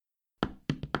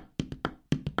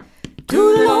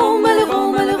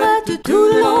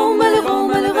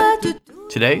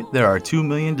Today, there are 2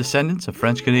 million descendants of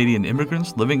French-Canadian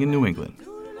immigrants living in New England.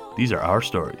 These are our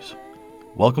stories.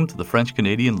 Welcome to the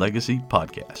French-Canadian Legacy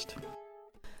Podcast.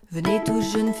 Venez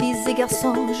tous jeunes filles et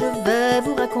garçons, je vais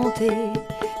vous raconter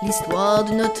l'histoire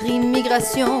de notre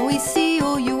immigration ici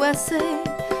au USA,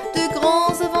 de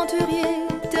grands aventuriers,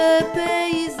 de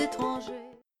pays étrangers.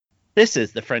 This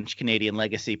is the French-Canadian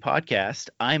Legacy Podcast.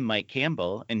 I'm Mike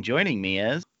Campbell, and joining me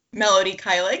is Melody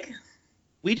Kylig.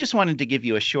 We just wanted to give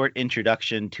you a short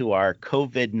introduction to our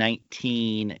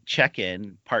COVID-19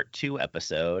 check-in part 2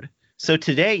 episode. So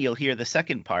today you'll hear the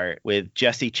second part with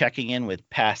Jesse checking in with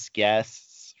past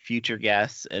guests, future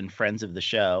guests, and friends of the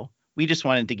show. We just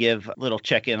wanted to give a little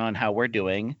check-in on how we're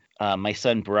doing. My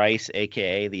son Bryce,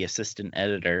 aka the assistant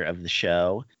editor of the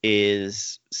show,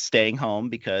 is staying home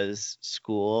because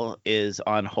school is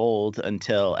on hold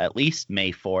until at least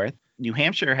May 4th. New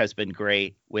Hampshire has been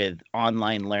great with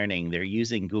online learning. They're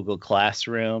using Google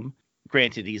Classroom.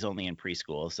 Granted, he's only in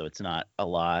preschool, so it's not a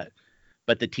lot.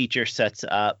 But the teacher sets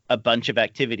up a bunch of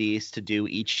activities to do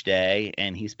each day,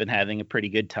 and he's been having a pretty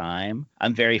good time.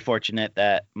 I'm very fortunate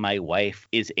that my wife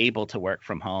is able to work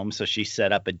from home, so she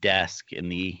set up a desk in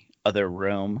the other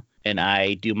room, and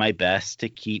I do my best to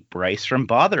keep Bryce from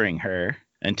bothering her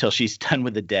until she's done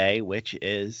with the day, which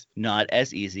is not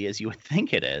as easy as you would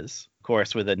think it is. Of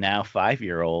course, with a now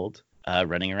 5-year-old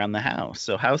running around the house.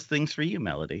 So how's things for you,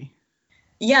 Melody?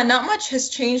 Yeah, not much has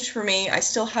changed for me. I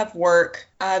still have work.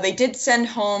 They did send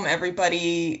home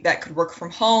everybody that could work from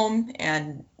home,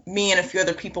 and me and a few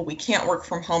other people, we can't work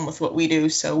from home with what we do,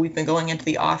 so we've been going into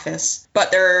the office. But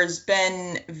there's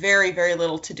been very, very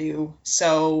little to do.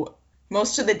 So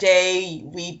most of the day,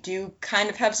 we do kind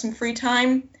of have some free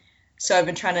time. So I've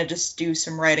been trying to just do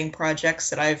some writing projects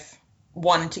that I've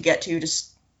wanted to get to, just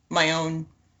my own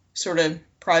sort of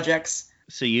projects.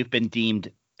 So you've been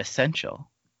deemed essential.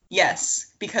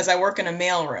 Yes, because I work in a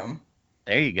mailroom.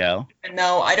 There you go.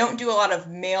 No, I don't do a lot of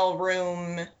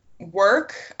mailroom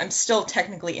work. I'm still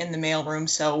technically in the mailroom,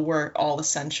 so we're all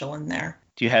essential in there.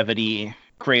 Do you have any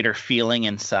greater feeling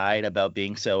inside about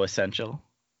being so essential?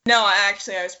 No, I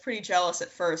was pretty jealous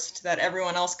at first that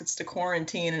everyone else gets to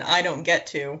quarantine and I don't get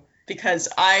to, because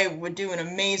I would do an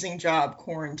amazing job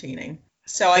quarantining.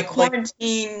 So I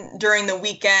quarantine during the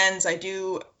weekends.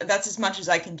 That's as much as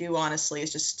I can do, honestly,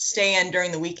 is just stay in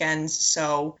during the weekends.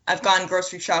 So I've gone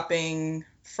grocery shopping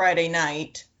Friday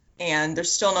night, and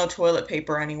there's still no toilet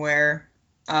paper anywhere,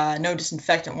 no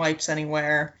disinfectant wipes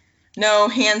anywhere, no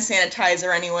hand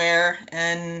sanitizer anywhere.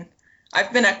 And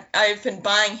I've been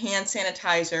buying hand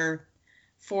sanitizer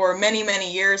for many,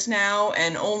 many years now,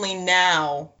 and only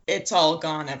now it's all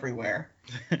gone everywhere.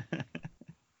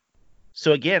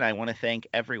 So again, I want to thank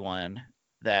everyone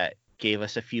that gave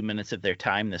us a few minutes of their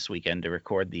time this weekend to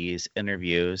record these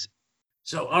interviews.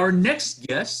 So our next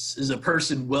guest is a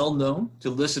person well known to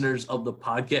listeners of the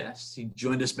podcast. He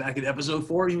joined us back in episode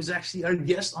 4. He was actually our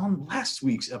guest on last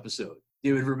week's episode.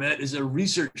 David Vermette is a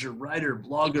researcher, writer,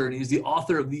 blogger, and he's the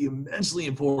author of the immensely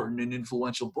important and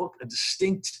influential book, A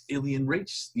Distinct Alien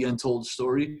Race, The Untold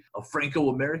Story of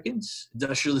Franco-Americans,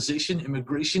 Industrialization,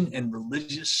 Immigration, and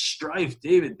Religious Strife.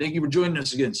 David, thank you for joining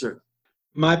us again, sir.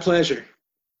 My pleasure.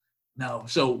 Now,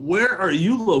 so where are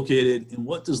you located, and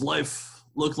what does life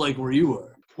look like where you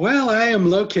are? Well, I am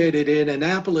located in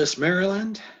Annapolis,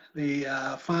 Maryland, the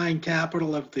fine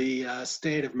capital of the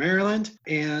state of Maryland.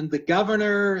 And the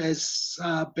governor has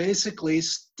basically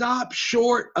stopped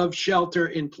short of shelter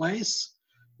in place,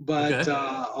 but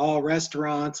all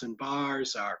restaurants and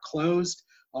bars are closed.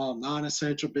 All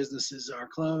non-essential businesses are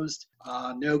closed.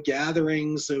 No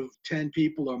gatherings of 10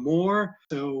 people or more.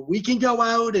 So we can go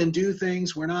out and do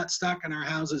things. We're not stuck in our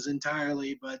houses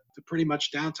entirely, but pretty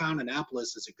much downtown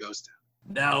Annapolis is a ghost town.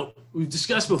 Now, we've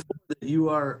discussed before that you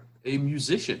are a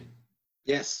musician.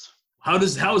 Yes. How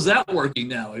is that working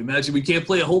now? I imagine we can't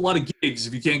play a whole lot of gigs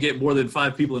if you can't get more than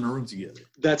 5 people in a room together.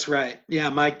 That's right. Yeah,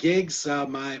 my gigs,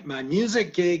 my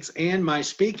music gigs and my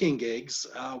speaking gigs,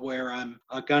 where I'm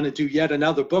going to do yet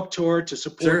another book tour to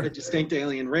support A Distinct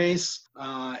Alien Race.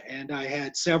 And I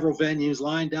had several venues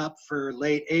lined up for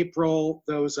late April.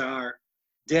 Those are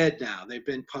dead now. They've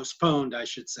been postponed, I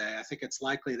should say. I think it's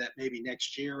likely that maybe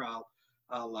next year I'll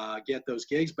get those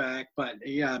gigs back. But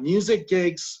yeah, music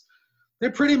gigs,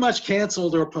 they're pretty much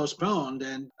canceled or postponed.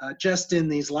 And just in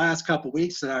these last couple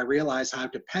weeks that I realized how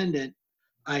dependent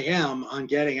I am on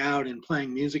getting out and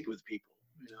playing music with people,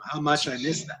 how much I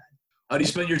miss that. How do you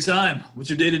spend your time? What's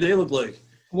your day-to-day look like?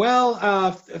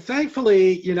 Well,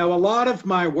 thankfully, a lot of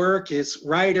my work is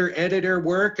writer, editor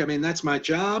work. I mean, that's my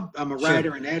job. I'm a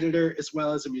writer and editor as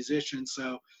well as a musician.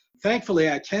 So thankfully,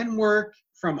 I can work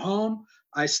from home.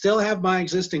 I still have my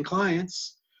existing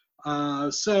clients.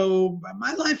 So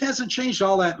my life hasn't changed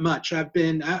all that much.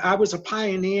 I was a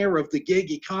pioneer of the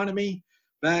gig economy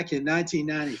back in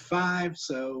 1995.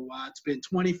 So it's been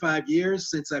 25 years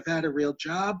since I've had a real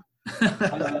job.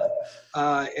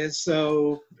 And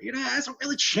so, it hasn't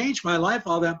really changed my life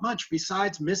all that much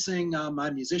besides missing my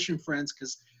musician friends,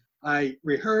 because I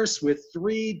rehearse with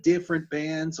 3 different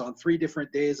bands on 3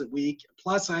 different days a week.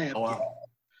 Plus I have gigs.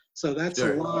 So that's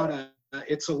a lot of,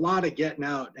 it's a lot of getting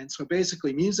out. And so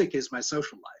basically music is my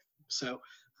social life. So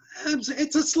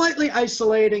it's a slightly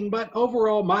isolating, but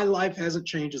overall my life hasn't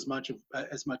changed as much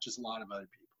as a lot of other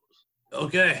people's.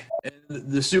 Okay.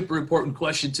 And the super important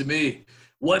question to me,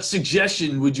 what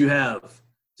suggestion would you have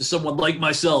to someone like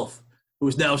myself who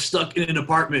is now stuck in an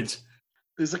apartment?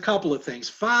 There's a couple of things.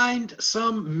 Find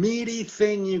some meaty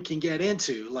thing you can get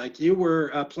into. Like you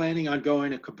were planning on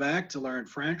going to Quebec to learn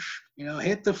French.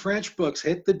 Hit the French books,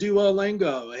 hit the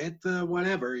Duolingo, hit the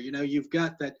whatever. You've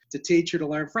got that to teach you to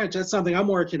learn French. That's something I'm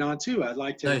working on too. I'd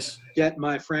like to get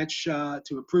my French, to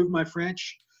improve my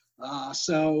French.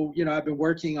 So I've been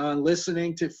working on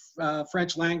listening to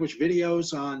French language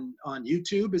videos on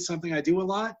YouTube. Is something I do a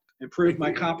lot. Improve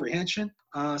my comprehension.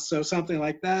 So something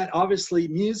like that. Obviously,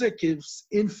 music is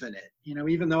infinite.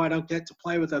 Even though I don't get to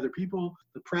play with other people,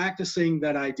 the practicing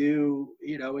that I do,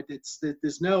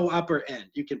 there's no upper end.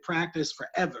 You can practice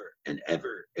forever and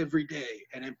ever, every day,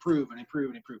 and improve and improve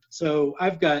and improve. So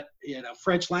I've got,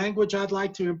 French language I'd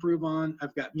like to improve on.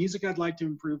 I've got music I'd like to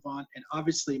improve on. And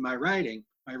obviously my writing,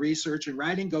 my research and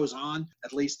writing goes on,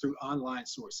 at least through online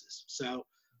sources. So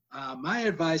my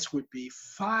advice would be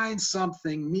find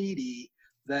something meaty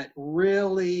that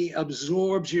really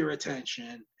absorbs your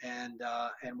attention and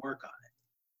work on it.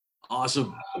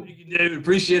 Awesome. Thank you, David.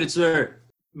 Appreciate it, sir.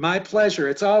 My pleasure.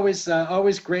 It's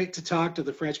always great to talk to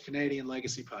the French Canadian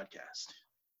Legacy Podcast.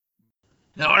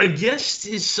 Now, our guest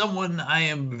is someone I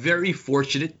am very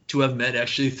fortunate to have met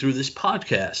actually through this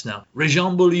podcast. Now,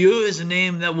 Réjean Beaulieu is a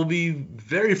name that will be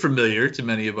very familiar to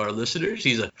many of our listeners.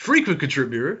 He's a frequent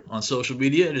contributor on social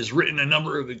media and has written a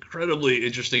number of incredibly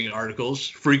interesting articles,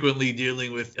 frequently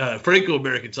dealing with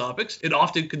Franco-American topics and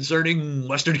often concerning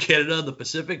Western Canada, the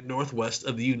Pacific Northwest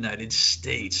of the United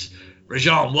States.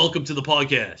 Réjean, welcome to the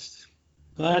podcast.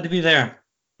 Glad to be there.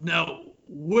 Now,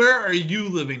 where are you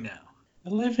living now? I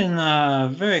live in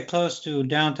very close to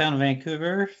downtown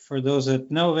Vancouver. For those that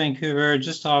know Vancouver,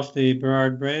 just off the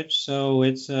Burrard Bridge. So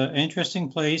it's an interesting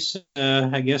place,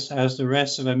 I guess, as the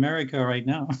rest of America right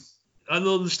now.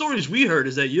 Although the stories we heard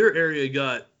is that your area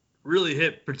got really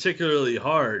hit particularly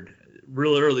hard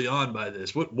real early on by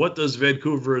this. What does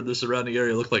Vancouver and the surrounding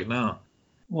area look like now?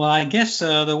 Well, I guess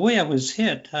the way I was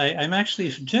hit, I'm actually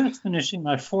just finishing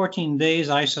my 14 days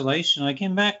isolation. I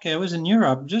came back, I was in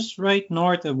Europe, just right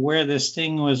north of where this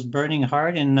thing was burning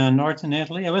hard in northern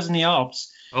Italy. I was in the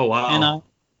Alps. Oh, wow. And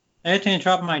I had to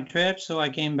interrupt my trip, so I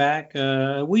came back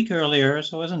a week earlier,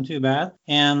 so it wasn't too bad.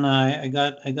 And I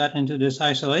got into this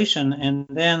isolation, and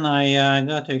then I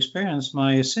got to experience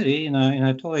my city in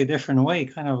a totally different way,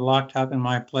 kind of locked up in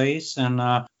my place. And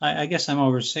I guess I'm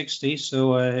over 60,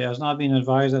 so I was not being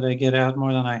advised that I get out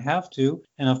more than I have to.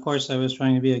 And of course, I was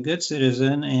trying to be a good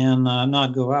citizen and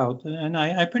not go out. And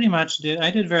I pretty much did.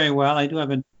 I did very well. I do have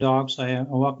a dog, so I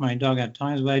walk my dog at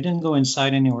times, but I didn't go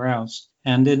inside anywhere else.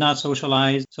 And did not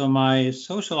socialize. So my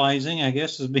socializing, I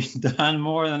guess, is being done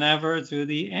more than ever through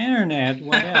the internet.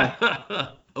 What else?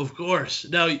 Of course.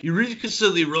 Now, you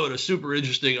recently wrote a super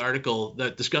interesting article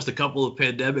that discussed a couple of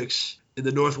pandemics in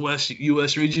the Northwest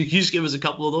U.S. region. Can you just give us a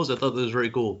couple of those? I thought that was very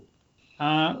cool.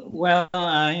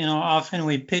 Often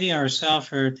we pity ourselves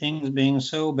for things being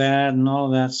so bad and all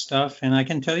that stuff. And I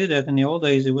can tell you that in the old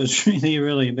days, it was really,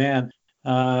 really bad.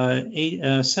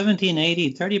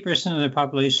 1780, 30% of the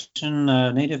population,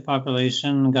 native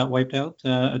population, got wiped out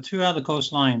throughout the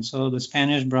coastline. So the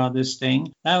Spanish brought this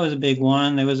thing. That was a big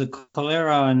one. There was a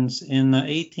cholera in the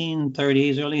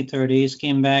 1830s, early 30s,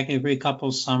 came back every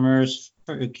couple summers.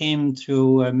 It came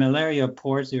through malaria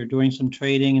ports. They were doing some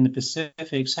trading in the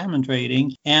Pacific, salmon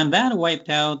trading, and that wiped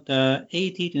out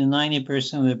 80 to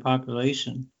 90% of the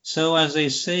population. So as they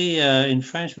say in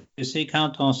French, they say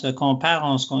quand on se compare,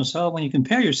 on se console. When you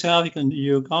compare yourself,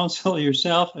 you console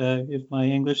yourself, if my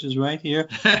English is right here.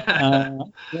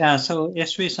 So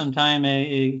history sometimes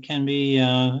it can be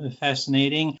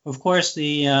fascinating. Of course,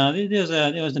 there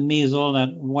was the measles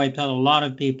that wiped out a lot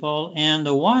of people, and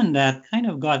the one that kind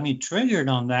of got me triggered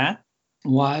on that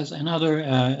was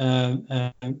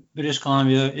another British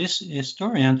Columbia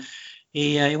historian.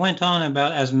 He went on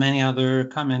about, as many other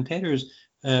commentators,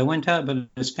 went out with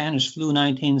the Spanish flu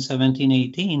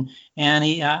 1917-18, and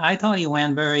I thought he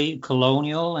went very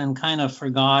colonial and kind of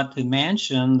forgot to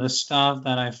mention the stuff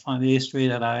that I find, the history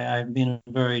that I've been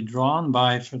very drawn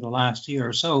by for the last year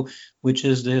or so, which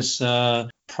is this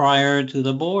prior to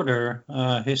the border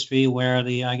history, where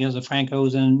the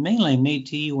Francos and mainly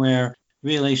Métis were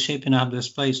really shaping up this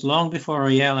place long before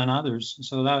Riel and others.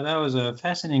 So that was a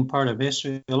fascinating part of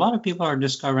history. A lot of people are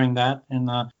discovering that,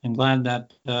 and I'm glad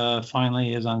that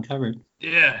finally is uncovered.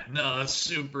 Yeah, no, that's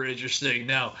super interesting.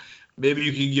 Now, maybe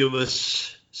you can give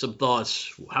us some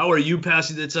thoughts. How are you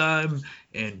passing the time,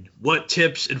 and what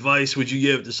tips, advice would you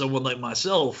give to someone like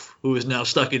myself who is now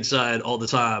stuck inside all the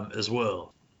time as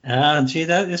well?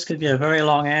 This could be a very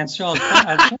long answer.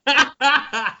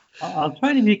 I'll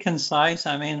try to be concise.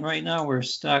 I mean, right now we're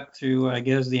stuck through, I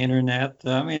guess, the internet.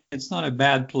 I mean, it's not a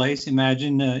bad place.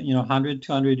 Imagine, 100,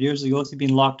 200 years ago, if you'd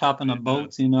been locked up in a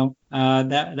boat,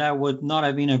 that would not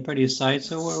have been a pretty sight.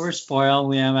 So we're spoiled.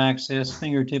 We have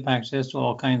fingertip access to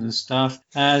all kinds of stuff.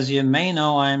 As you may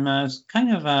know, I'm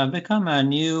kind of become a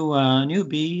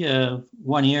newbie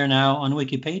 1 year now on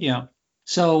Wikipedia.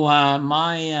 So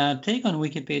my take on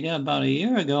Wikipedia about a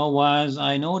year ago was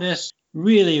I noticed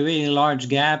really, really large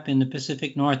gap in the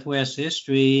Pacific Northwest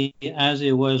history as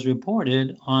it was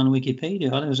reported on Wikipedia.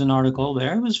 There was an article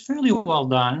there. It was fairly well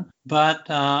done, but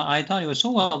I thought it was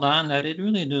so well done that it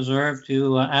really deserved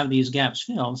to have these gaps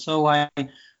filled. So I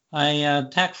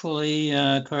tactfully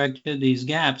corrected these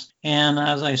gaps. And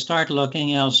as I start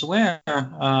looking elsewhere,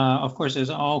 of course, there's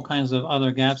all kinds of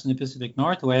other gaps in the Pacific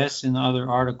Northwest in other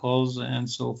articles and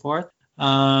so forth.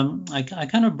 I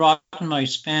kind of broadened my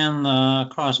span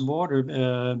across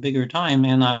border bigger time,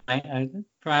 and I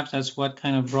perhaps that's what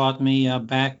kind of brought me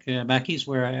back east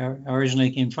where I originally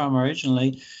came from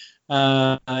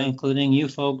including you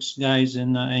folks guys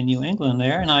in New England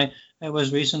there. And I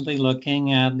was recently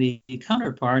looking at the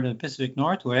counterpart of the Pacific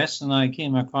Northwest, and I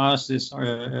came across this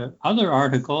other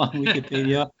article on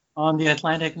Wikipedia on the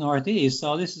Atlantic Northeast.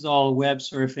 So this is all web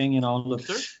surfing,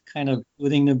 kind of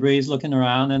within the breeze, looking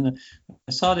around, and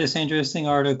I saw this interesting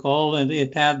article, and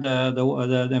it had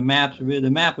the map. The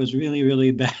map was really,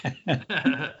 really bad.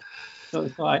 So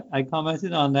I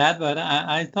commented on that, but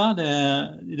I thought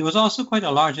there was also quite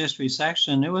a large history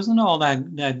section. It wasn't all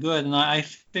that good, and I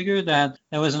figured that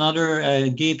there was another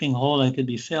gaping hole that could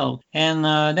be filled. And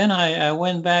then I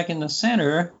went back in the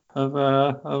center of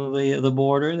the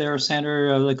border, their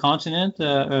center of the continent,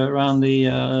 around the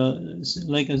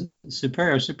Lake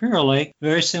Superior Lake.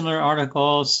 Very similar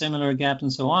articles, similar gaps,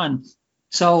 and so on.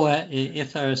 So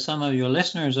if some of your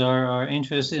listeners are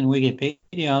interested in Wikipedia,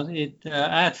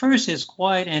 at first it's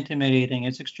quite intimidating.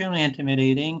 It's extremely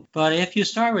intimidating. But if you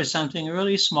start with something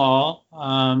really small,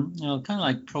 kind of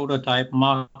like prototype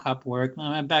mock-up work.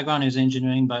 My background is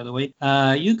engineering, by the way.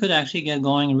 You could actually get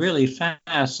going really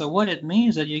fast. So what it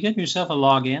means is that you get yourself a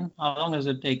login. How long does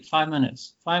it take? 5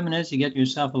 minutes. 5 minutes, you get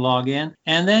yourself a login.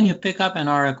 And then you pick up an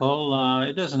article.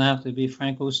 It doesn't have to be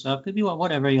Franco stuff. It could be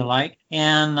whatever you like.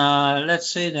 And let's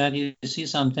say that you see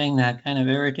something that kind of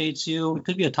irritates you. It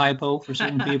could be a typo for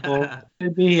certain people. It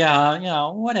could be,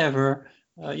 whatever.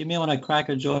 You may want to crack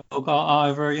a joke.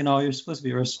 However, you're supposed to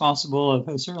be responsible,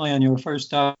 certainly on your first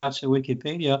touch at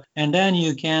Wikipedia. And then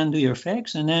you can do your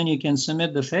fix, and then you can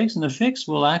submit the fix, and the fix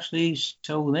will actually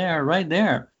show there, right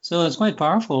there. So it's quite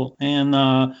powerful.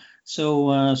 And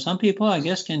so some people, I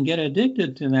guess, can get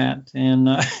addicted to that. And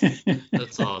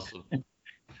that's awesome.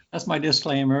 That's my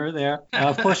disclaimer there.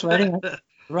 Of course,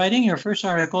 writing your first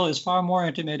article is far more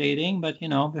intimidating, but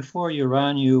before you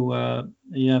run, you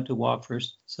have to walk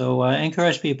first. So I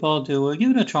encourage people to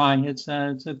give it a try. It's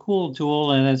a cool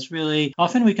tool, and it's really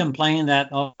often we complain that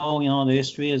the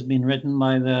history has been written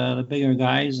by the bigger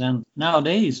guys, and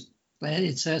nowadays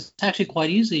it's actually quite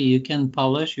easy. You can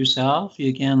publish yourself,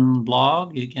 you can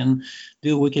blog, you can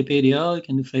do Wikipedia, you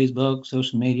can do Facebook,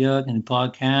 social media, you can do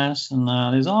podcasts, and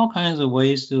there's all kinds of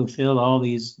ways to fill all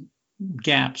these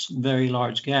gaps, very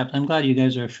large gaps. I'm glad you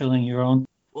guys are filling your own.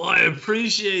 Well, I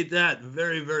appreciate that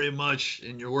very, very much,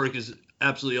 and your work is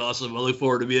absolutely awesome. I look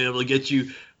forward to being able to get you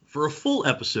for a full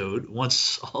episode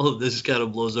once all of this kind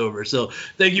of blows over. So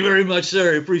thank you very much,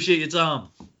 sir. I appreciate your time.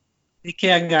 Take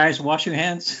care, guys. Wash your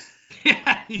hands.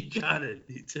 Yeah, you got it.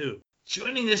 You too.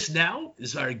 Joining us now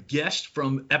is our guest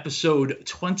from episode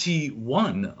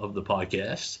 21 of the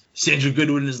podcast. Sandra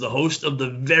Goodwin is the host of the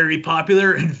very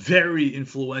popular and very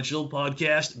influential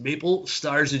podcast, Maple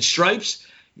Stars and Stripes,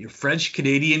 your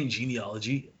French-Canadian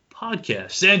genealogy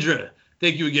podcast. Sandra,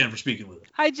 thank you again for speaking with us.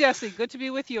 Hi, Jesse. Good to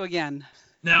be with you again.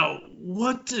 Now,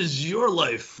 what does your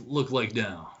life look like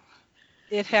now?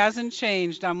 It hasn't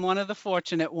changed. I'm one of the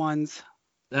fortunate ones.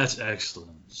 That's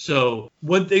excellent. So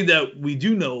one thing that we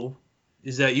do know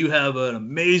is that you have an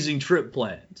amazing trip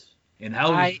planned. And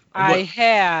I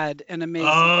had an amazing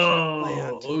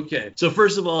trip planned. Okay. So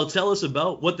first of all, tell us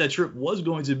about what that trip was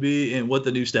going to be and what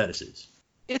the new status is.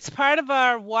 It's part of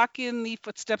our Walk in the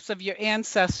Footsteps of Your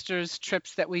Ancestors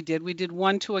trips that we did. We did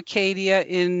one to Acadia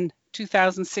in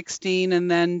 2016 and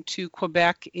then to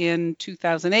Quebec in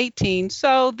 2018.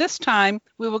 So this time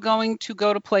we were going to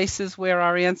go to places where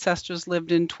our ancestors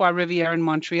lived in Trois-Rivières and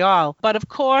Montreal. But of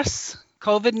course,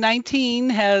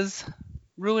 COVID-19 has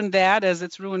ruined that, as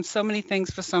it's ruined so many things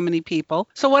for so many people.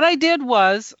 So what I did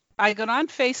was I got on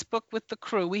Facebook with the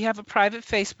crew. We have a private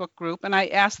Facebook group, and I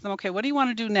asked them, okay, what do you want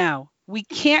to do now? We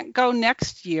can't go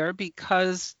next year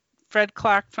because Fred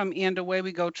Clark from And Away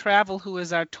We Go Travel, who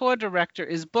is our tour director,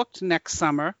 is booked next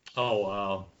summer. Oh,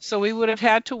 wow. So we would have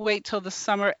had to wait till the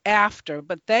summer after.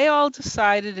 But they all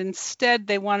decided instead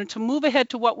they wanted to move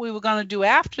ahead to what we were going to do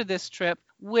after this trip,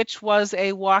 which was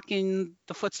a Walk in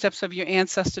the Footsteps of Your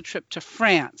Ancestor trip to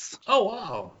France. Oh,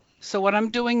 wow. So what I'm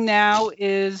doing now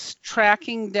is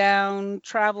tracking down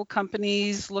travel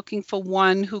companies, looking for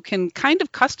one who can kind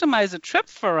of customize a trip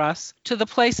for us to the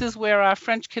places where our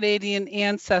French-Canadian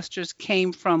ancestors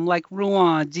came from, like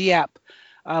Rouen, Dieppe,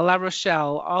 La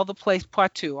Rochelle,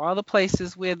 Poitou, all the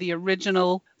places where the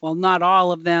original, well, not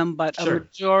all of them, but a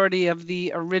majority of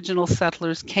the original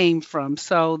settlers came from.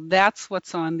 So that's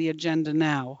what's on the agenda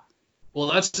now.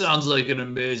 Well, that sounds like an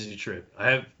amazing trip.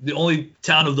 The only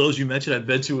town of those you mentioned I've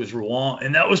been to is Rouen,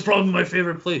 and that was probably my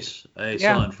favorite place I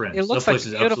saw in France. That place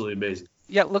is absolutely amazing.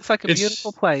 Yeah, it looks like a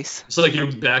beautiful place. It's like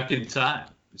you're back in time.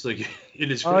 It's like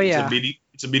it is. Oh, yeah.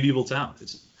 It's a medieval town.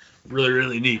 It's really,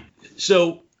 really neat.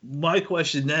 So my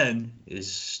question then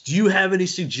is, do you have any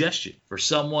suggestion for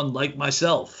someone like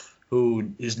myself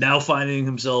who is now finding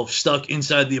himself stuck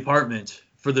inside the apartment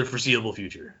for the foreseeable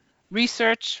future?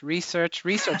 Research.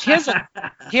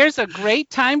 Here's a great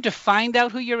time to find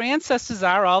out who your ancestors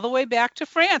are all the way back to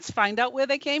France. Find out where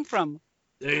they came from.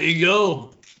 There you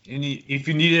go. And if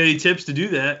you need any tips to do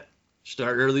that,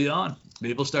 start early on.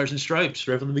 Maple Stars and Stripes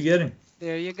right from the beginning.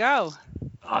 There you go.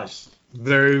 Gosh,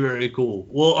 very, very cool.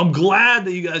 Well, I'm glad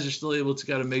that you guys are still able to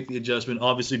kind of make the adjustment.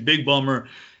 Obviously, big bummer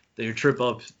that your trip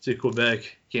up to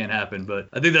Quebec can't happen, but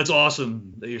I think that's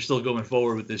awesome that you're still going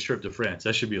forward with this trip to France.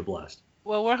 That should be a blast.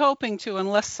 Well, we're hoping to,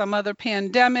 unless some other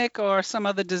pandemic or some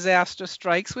other disaster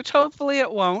strikes, which hopefully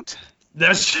it won't.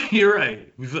 You're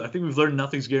right. I think we've learned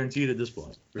nothing's guaranteed at this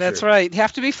point. That's right.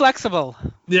 Have to be flexible.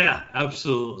 Yeah,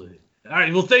 absolutely. All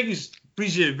right. Well, thank you.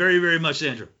 Appreciate it very, very much,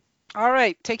 Sandra. All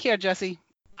right. Take care, Jesse.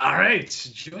 All right.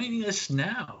 Joining us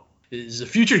now is a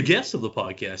future guest of the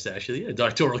podcast, actually, a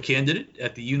doctoral candidate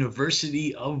at the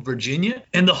University of Virginia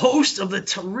and the host of the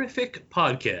terrific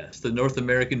podcast, the North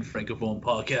American Francophone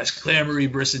Podcast, Claire Marie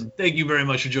Brisson. Thank you very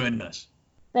much for joining us.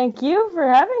 Thank you for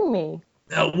having me.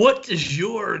 Now, what does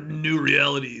your new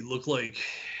reality look like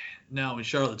now in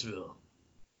Charlottesville?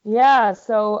 Yeah,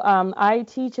 so I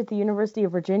teach at the University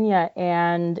of Virginia,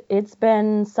 and it's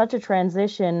been such a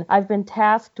transition. I've been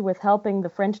tasked with helping the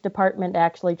French department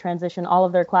actually transition all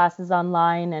of their classes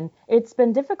online, and it's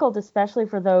been difficult, especially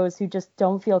for those who just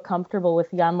don't feel comfortable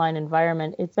with the online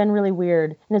environment. It's been really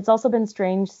weird, and it's also been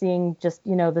strange seeing just,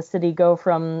 the city go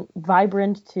from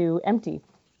vibrant to empty.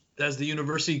 Has the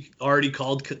university already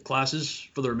called classes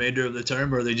for the remainder of the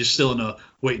term, or are they just still in a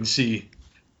wait-and-see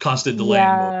constant delay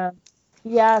mode?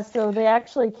 Yeah, so they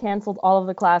actually canceled all of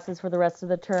the classes for the rest of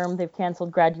the term. They've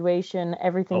canceled graduation.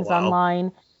 Everything's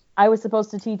online. I was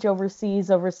supposed to teach overseas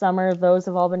over summer. Those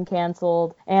have all been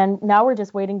canceled. And now we're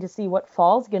just waiting to see what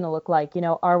fall's going to look like.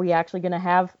 Are we actually going to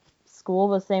have school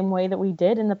the same way that we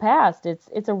did in the past?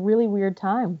 It's a really weird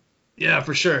time. Yeah,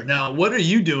 for sure. Now, what are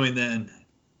you doing then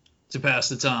to pass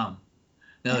the time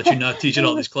now that you're not teaching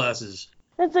all these classes?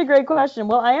 That's a great question.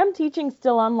 Well, I am teaching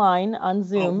still online on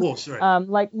Zoom,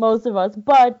 like most of us,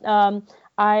 but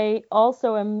I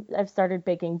also I've started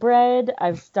baking bread.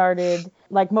 I've started,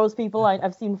 like most people,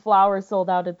 I've seen flowers sold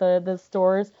out at the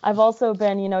stores. I've also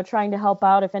been, trying to help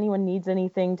out if anyone needs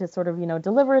anything to sort of,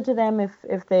 deliver it to them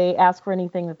if they ask for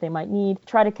anything that they might need.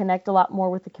 Try to connect a lot more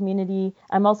with the community.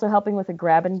 I'm also helping with a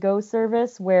grab-and-go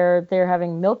service where they're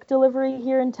having milk delivery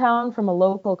here in town from a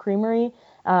local creamery.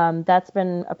 That's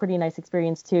been a pretty nice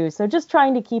experience too. So just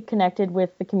trying to keep connected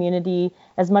with the community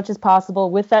as much as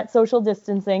possible with that social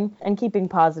distancing and keeping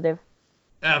positive.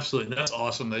 Absolutely. That's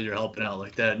awesome that you're helping out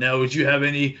like that. Now, would you have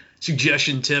any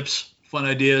suggestion, tips, fun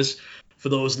ideas for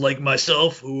those like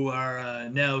myself who are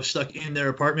now stuck in their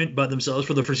apartment by themselves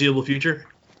for the foreseeable future?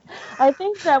 I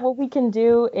think that what we can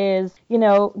do is,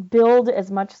 build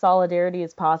as much solidarity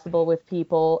as possible with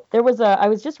people. I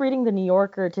was just reading the New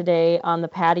Yorker today on the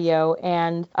patio,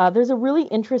 and there's a really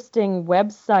interesting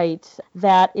website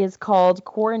that is called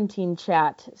Quarantine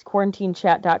Chat. It's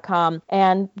quarantinechat.com.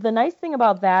 And the nice thing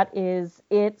about that is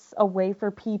it's a way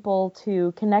for people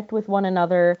to connect with one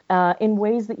another in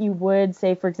ways that you would,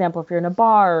 say, for example, if you're in a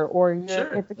bar or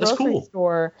you're at the grocery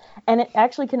store, and it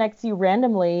actually connects you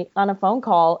randomly on a phone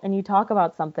call and you talk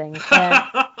about something. And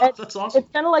That's awesome.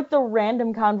 It's kind of like the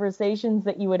random conversations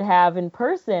that you would have in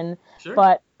person,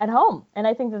 but at home. And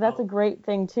I think that that's a great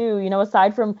thing too,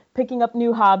 aside from picking up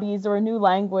new hobbies or a new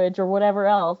language or whatever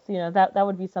else, that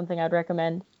would be something I'd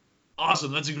recommend.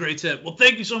 Awesome. That's a great tip. Well,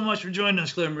 thank you so much for joining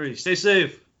us, Claire Marie. Stay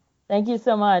safe. Thank you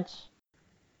so much.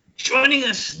 Joining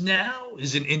us now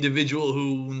is an individual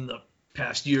who, in the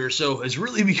past year or so, has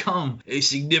really become a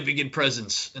significant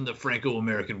presence in the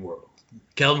Franco-American world.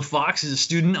 Calvin Fox is a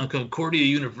student on Concordia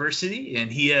University,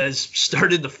 and he has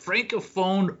started the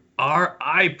Francophone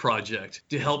RI project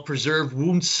to help preserve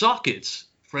Woonsocket's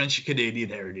French-Canadian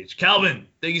heritage. Calvin,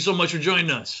 thank you so much for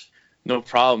joining us. No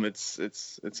problem.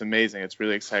 It's amazing. It's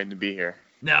really exciting to be here.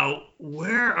 Now,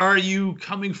 where are you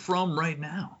coming from right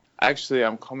now? Actually,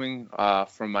 I'm coming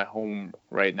from my home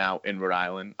right now in Rhode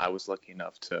Island. I was lucky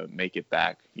enough to make it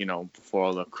back, before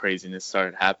all the craziness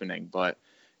started happening. But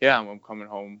yeah, I'm coming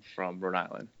home from Rhode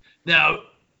Island. Now,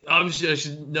 obviously, I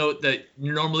should note that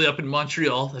you're normally up in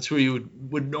Montreal. That's where you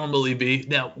would normally be.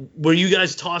 Now, were you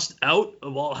guys tossed out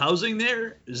of all housing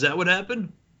there? Is that what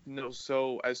happened? No,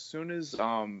 so as soon as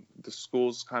the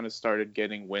schools kind of started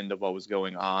getting wind of what was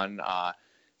going on,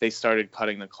 they started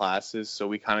cutting the classes. So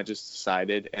we kind of just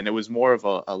decided, and it was more of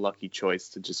a lucky choice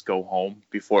to just go home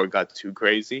before it got too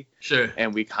crazy. Sure.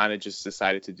 And we kind of just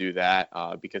decided to do that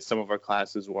because some of our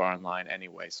classes were online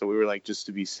anyway. So we were like, just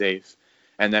to be safe.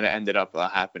 And then it ended up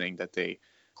happening that they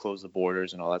closed the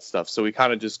borders and all that stuff. So we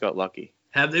kind of just got lucky.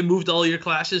 Have they moved all your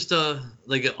classes to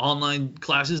like online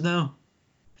classes now?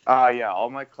 Yeah, all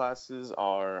my classes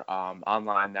are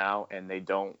online now, and they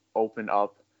don't open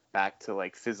up back to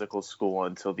like physical school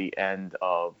until the end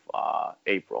of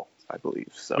April, I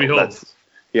believe. So we hope.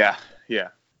 Yeah.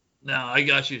 Now I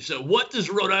got you. So what does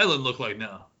Rhode Island look like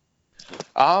now?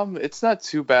 It's not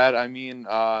too bad. I mean,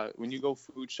 when you go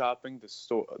food shopping,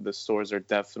 the stores are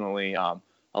definitely a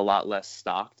lot less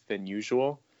stocked than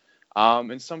usual.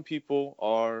 And some people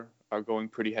are going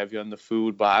pretty heavy on the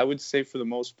food, but I would say for the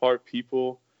most part,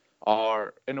 people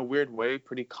are in a weird way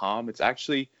pretty calm. It's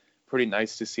actually pretty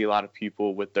nice to see a lot of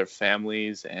people with their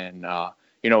families, and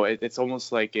it's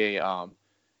almost like a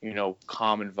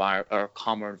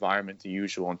calmer environment than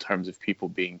usual in terms of people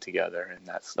being together and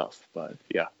that stuff. But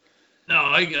yeah. No,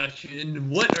 I got you. And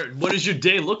what does your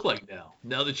day look like now?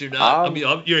 Now that you're not,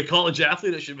 you're a college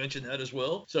athlete. I should mention that as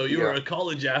well. So you are a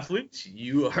college athlete.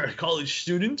 You are a college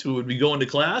student who would be going to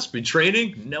class, be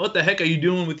training. Now, what the heck are you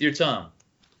doing with your time?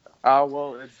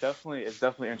 Well, it's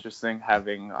definitely interesting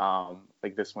having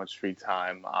like this much free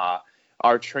time.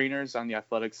 Our trainers on the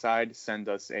athletic side send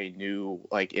us a new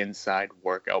like inside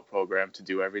workout program to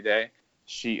do every day.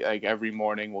 Every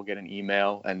morning we'll get an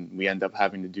email and we end up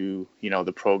having to do,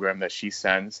 the program that she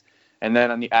sends. And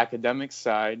then on the academic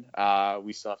side,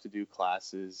 we still have to do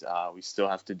classes. We still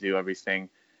have to do everything,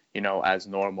 as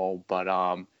normal. But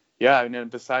yeah, and then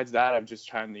besides that, I've just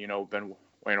trying to, been,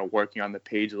 working on the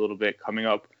page a little bit, coming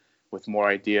up with more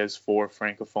ideas for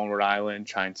Francophone Rhode Island,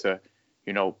 trying to,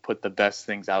 put the best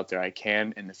things out there I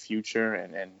can in the future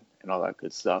and all that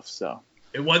good stuff. So.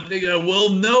 And one thing I will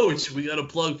note, we got to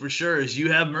plug for sure, is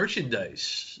you have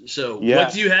merchandise. So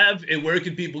what do you have and where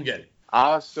can people get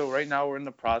it? So right now we're in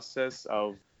the process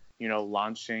of,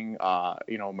 launching,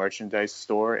 merchandise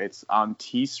store. It's on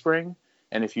Teespring.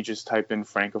 And if you just type in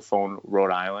Francophone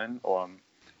Rhode Island,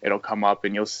 it'll come up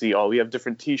and you'll see, we have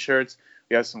different T-shirts.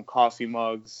 We have some coffee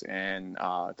mugs, and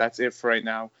that's it for right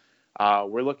now.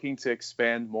 We're looking to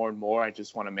expand more and more. I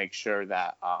just want to make sure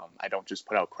that I don't just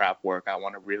put out crap work. I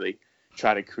want to really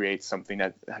try to create something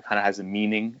that kind of has a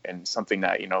meaning and something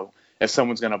that, if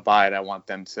someone's going to buy it, I want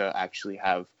them to actually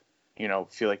have,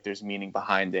 feel like there's meaning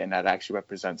behind it and that actually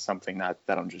represents something that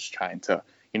I'm just trying to,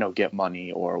 get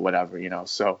money or whatever,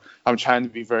 So I'm trying to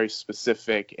be very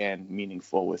specific and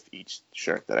meaningful with each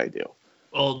shirt that I do.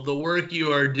 Well, the work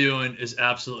you are doing is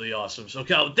absolutely awesome. So,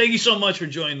 Cal, thank you so much for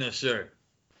joining us, sir.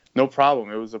 No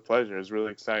problem. It was a pleasure. It was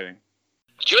really exciting.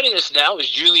 Joining us now is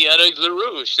Juliana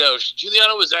LaRouche. So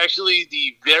Juliana was actually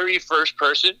the very first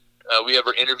person we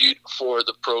ever interviewed for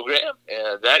the program.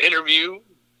 And that interview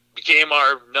became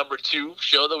our number 2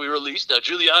 show that we released. Now,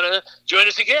 Juliana, join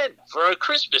us again for our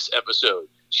Christmas episode.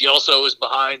 She also is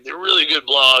behind the really good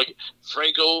blog,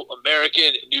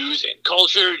 Franco-American News and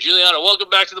Culture. Juliana, welcome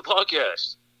back to the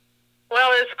podcast.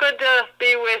 Well, it's good to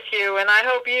be with you, and I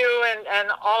hope you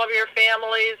and all of your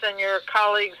families and your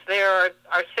colleagues there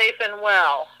are safe and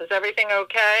well. Is everything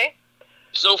okay?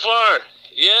 So far,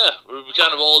 yeah. We're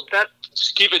kind of all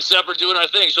keeping separate, doing our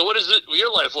thing. So what does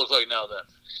your life look like now, then?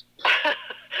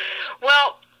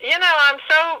 Well, you know, I'm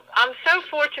so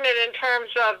fortunate in terms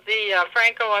of the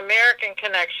Franco-American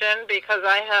connection, because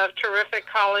I have terrific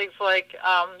colleagues like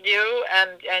you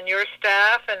and your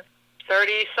staff, and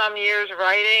 30-some years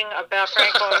writing about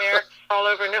Franco-Americans all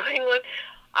over New England.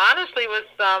 Honestly, with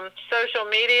social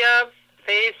media,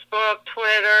 Facebook,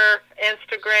 Twitter,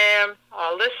 Instagram,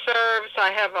 listservs.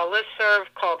 I have a listserv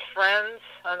called Friends,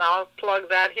 and I'll plug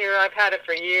that here. I've had it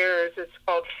for years. It's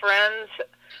called Friends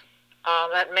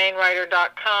at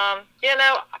mainwriter.com. You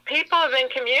know, people have been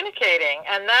communicating,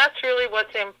 and that's really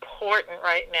what's important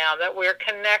right now, that we're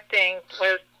connecting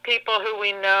with people who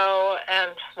we know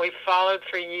and we've followed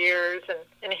for years,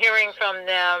 and hearing from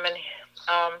them, and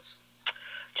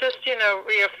just, you know,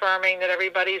 reaffirming that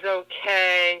everybody's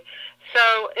okay.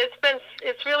 So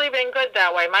it's really been good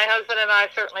that way. My husband and I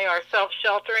certainly are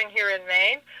self-sheltering here in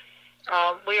Maine.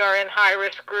 We are in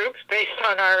high-risk groups based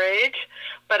on our age,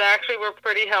 but actually we're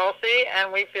pretty healthy,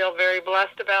 and we feel very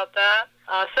blessed about that.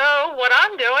 So what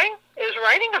I'm doing is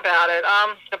writing about it.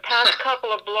 The past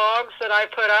couple of blogs that I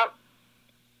put up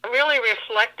really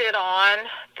reflected on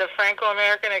the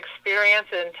Franco-American experience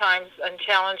in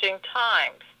challenging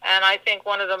times. And I think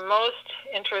one of the most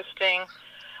interesting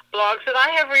blogs that I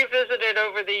have revisited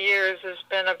over the years has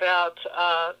been about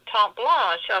Tante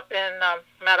Blanche up in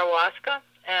Madawaska.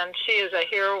 And she is a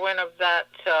heroine of that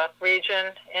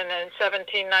region. And in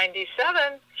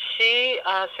 1797, she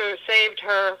sort of saved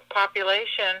her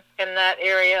population in that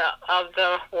area of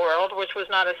the world, which was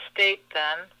not a state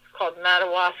then, called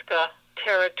Madawaska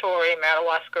Territory,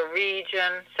 Madawaska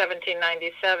Region,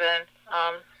 1797.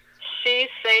 She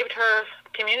saved her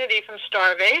community from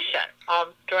starvation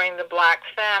during the Black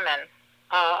Famine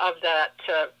of that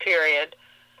period.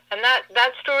 And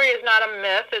that story is not a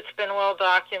myth. It's been well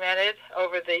documented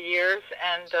over the years,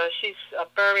 and she's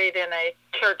buried in a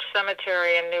church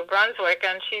cemetery in New Brunswick,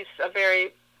 and she's a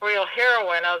very real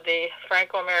heroine of the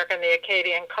Franco-American, the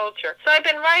Acadian culture. So I've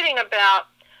been writing about,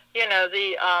 you know,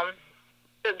 the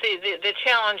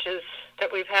challenges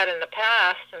that we've had in the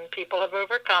past, and people have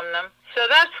overcome them. So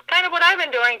that's kind of what I've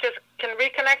been doing, just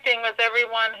reconnecting with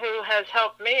everyone who has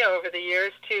helped me over the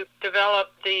years to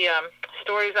develop the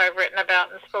stories I've written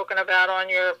about and spoken about on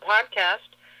your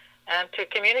podcast, and to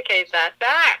communicate that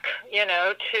back, you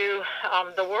know, to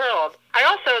the world. I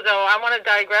also, though, I want to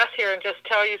digress here and just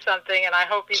tell you something, and I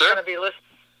hope he's going to be listening.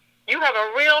 You have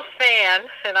a real fan,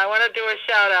 and I want to do a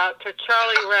shout-out to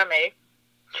Charlie Remy.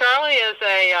 Charlie is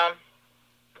a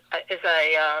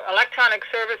electronic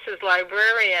services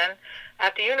librarian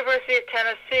at the University of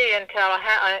Tennessee in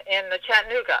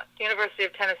Chattanooga, University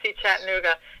of Tennessee,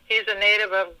 Chattanooga. He's a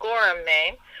native of Gorham,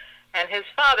 Maine, and his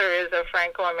father is a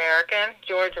Franco-American,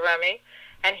 George Remy,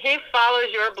 and he follows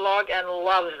your blog and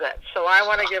loves it. So I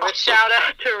want to give a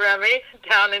shout-out to Remy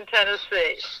down in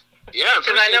Tennessee. Yeah,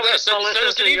 because I know he's going to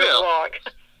listen to your blog.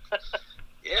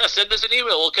 Yeah, send us an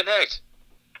email. We'll connect.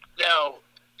 Now,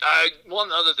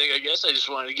 one other thing I guess I just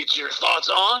wanted to get your thoughts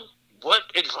on. What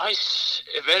advice,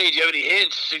 if any, do you have any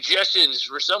hints, suggestions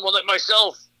for someone like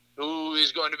myself who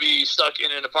is going to be stuck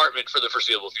in an apartment for the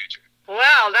foreseeable future?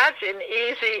 Well, that's an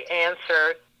easy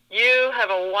answer. You have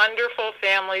a wonderful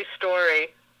family story.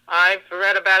 I've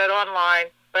read about it online,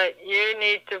 but you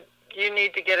need to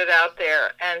get it out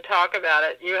there and talk about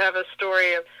it. You have a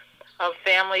story of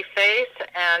family faith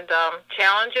and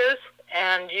challenges,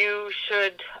 and you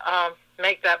should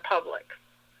make that public.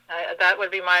 That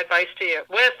would be my advice to you.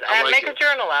 Make a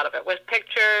journal out of it with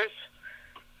pictures,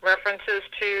 references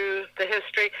to the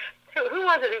history. Who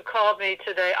was it who called me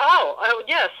today? Oh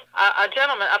yes, a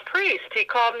gentleman, a priest. He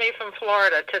called me from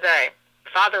Florida today.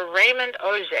 Father Raymond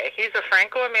Auger. He's a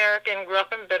Franco-American, grew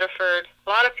up in Biddeford. A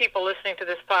lot of people listening to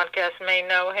this podcast may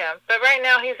know him. But right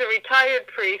now he's a retired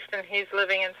priest, and he's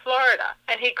living in Florida.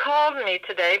 And he called me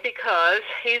today because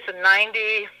he's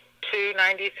 92,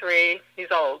 93.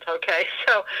 He's old, okay?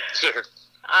 So sure.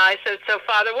 I said, so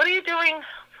Father, what are you doing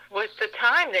with the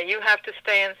time that you have to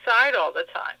stay inside all the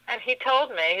time? And he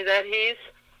told me that he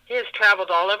has traveled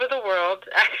all over the world.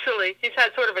 Actually, he's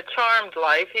had sort of a charmed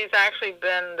life. He's actually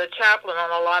been the chaplain on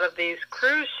a lot of these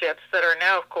cruise ships that are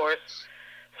now, of course,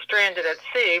 stranded at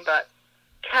sea, but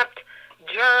kept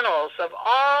journals of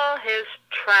all his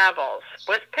travels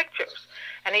with pictures.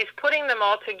 And he's putting them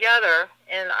all together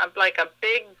in like a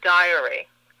big diary.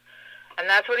 And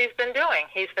that's what he's been doing.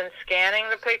 He's been scanning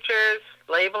the pictures,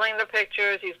 labeling the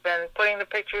pictures. He's been putting the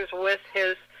pictures with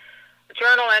his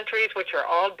journal entries, which are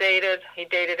all dated. He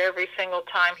dated every single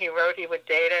time he wrote, he would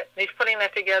date it. He's putting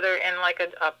that together in like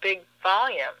a big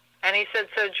volume. And he said,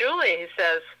 so Julie, he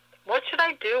says, what should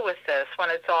I do with this when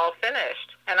it's all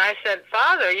finished? And I said,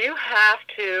 Father, you have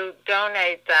to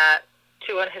donate that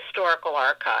to an historical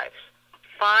archives.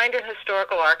 Find an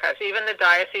historical archives, even the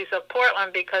Diocese of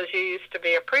Portland, because you used to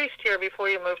be a priest here before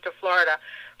you moved to Florida.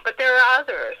 But there are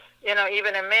others, you know,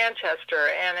 even in Manchester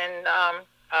and in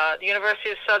the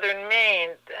University of Southern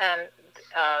Maine and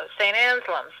St.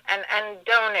 Anselm's, and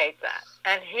donate that.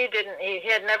 And he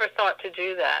had never thought to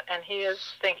do that, and he is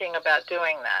thinking about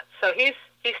doing that. So he's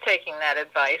taking that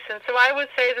advice. And so I would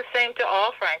say the same to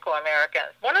all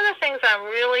Franco-Americans. One of the things I'm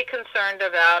really concerned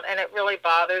about, and it really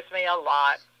bothers me a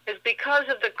lot, is because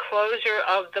of the closure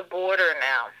of the border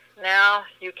now. Now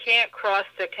you can't cross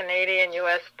the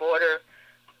Canadian-U.S. border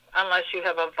unless you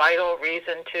have a vital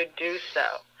reason to do so.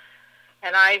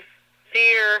 And I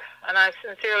fear, and I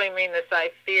sincerely mean this,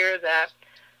 I fear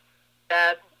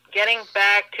that getting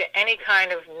back to any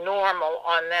kind of normal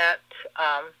on that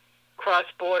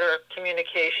cross-border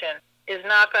communication is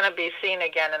not going to be seen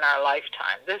again in our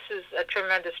lifetime. This is a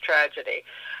tremendous tragedy.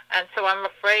 And so I'm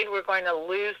afraid we're going to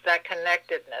lose that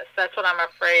connectedness. That's what I'm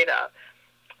afraid of.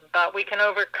 But we can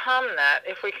overcome that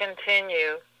if we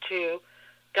continue to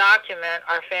document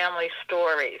our family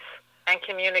stories and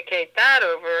communicate that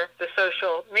over the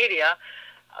social media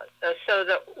so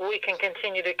that we can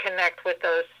continue to connect with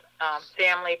those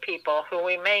family people who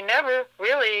we may never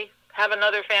really have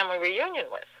another family reunion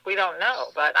with. We don't know,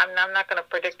 but I'm not going to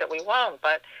predict that we won't,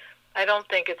 but I don't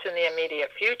think it's in the immediate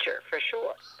future for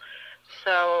sure.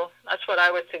 So that's what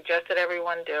I would suggest that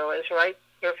everyone do, is write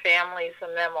your families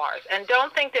and memoirs. And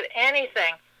don't think that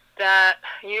anything that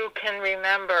you can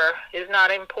remember is not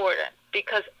important,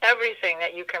 because everything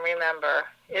that you can remember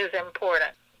is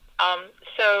important.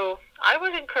 So I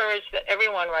would encourage that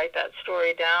everyone write that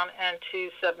story down and to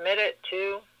submit it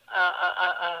to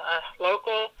a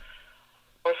local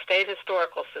or state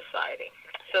historical society.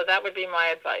 So that would be my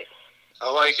advice.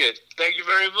 I like it. Thank you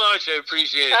very much. I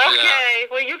appreciate it. Okay.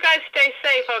 Well, you guys stay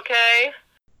safe, okay?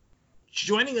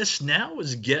 Joining us now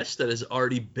is a guest that has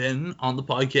already been on the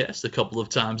podcast a couple of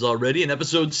times already. In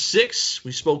episode 6,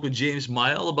 we spoke with James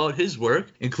Mile about his work,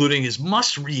 including his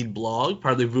must-read blog,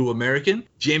 Parlez-vous American.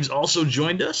 James also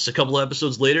joined us a couple of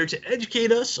episodes later to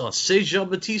educate us on Saint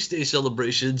Jean-Baptiste Day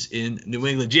celebrations in New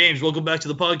England. James, welcome back to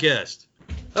the podcast.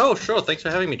 Oh, sure. Thanks for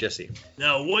having me, Jesse.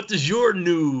 Now, what does your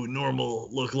new normal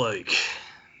look like?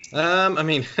 I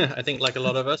mean, I think like a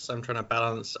lot of us, I'm trying to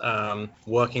balance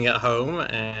working at home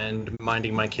and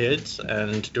minding my kids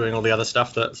and doing all the other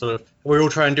stuff that sort of we all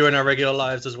try and do in our regular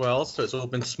lives as well. So it's all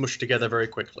been smushed together very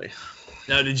quickly.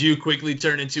 Now, did you quickly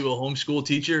turn into a homeschool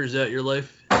teacher? Is that your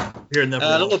life? Hearing that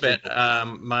a little bit.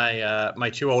 My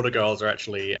 2 older girls are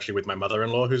actually with my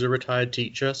mother-in-law, who's a retired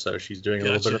teacher. So she's doing a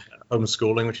little bit of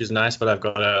homeschooling, which is nice. But I've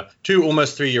got a 2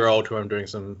 almost 3-year-old who I'm doing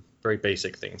some very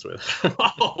basic things with.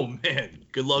 Oh, man.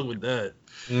 Good luck with that.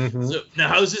 Mm-hmm. So now,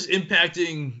 how is this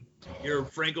impacting your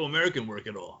Franco-American work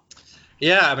at all?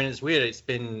 Yeah, I mean, it's weird.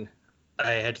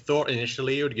 I had thought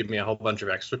initially it would give me a whole bunch of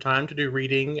extra time to do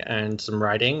reading and some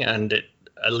writing, and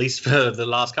at least for the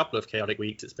last couple of chaotic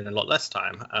weeks, it's been a lot less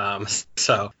time.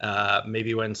 So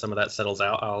maybe when some of that settles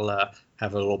out, I'll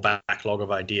have a little backlog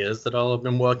of ideas that I'll have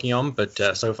been working on. But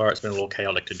so far, it's been a little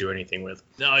chaotic to do anything with.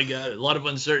 No, I got it. A lot of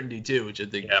uncertainty, too, which I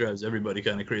think drives everybody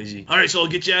kind of crazy. All right, so I'll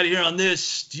get you out of here on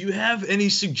this. Do you have any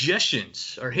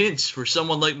suggestions or hints for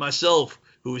someone like myself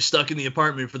who is stuck in the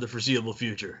apartment for the foreseeable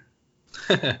future?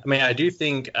 I mean, I do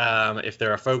think if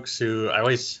there are folks who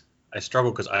I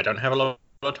struggle because I don't have a lot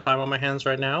of time on my hands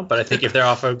right now, but I think if there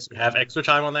are folks who have extra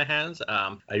time on their hands,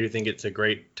 I do think it's a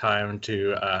great time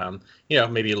to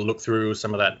maybe look through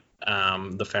some of that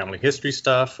the family history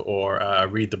stuff, or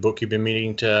read the book you've been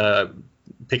meaning to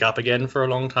pick up again for a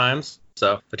long time.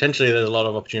 So potentially there's a lot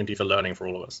of opportunity for learning for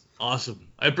all of us. Awesome.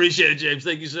 I appreciate it, James.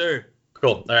 Thank you, sir.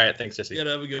 Cool. All right. Thanks, Jesse. Yeah,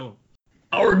 have a good one.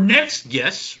 Our next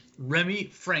guest,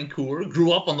 Remy Francoeur,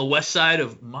 grew up on the west side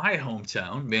of my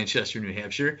hometown, Manchester, New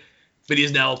Hampshire, but he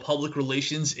is now a public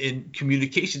relations and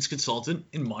communications consultant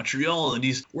in Montreal, and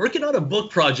he's working on a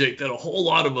book project that a whole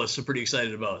lot of us are pretty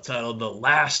excited about, titled The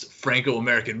Last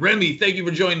Franco-American. Remy, thank you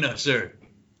for joining us, sir.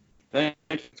 Thank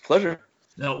you. It's a pleasure.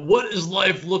 Now, what does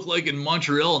life look like in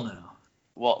Montreal now?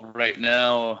 Well, right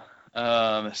now,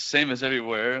 same as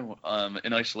everywhere,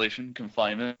 in isolation,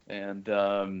 confinement, and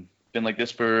been like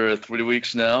this for 3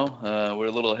 weeks now. We're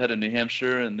a little ahead of New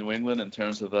Hampshire and New England in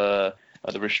terms of the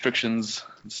restrictions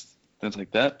things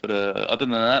like that. But other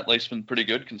than that, life's been pretty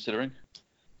good considering.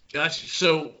 Gotcha.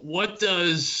 So what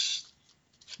does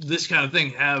this kind of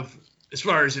thing have as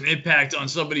far as an impact on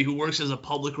somebody who works as a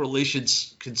public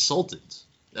relations consultant?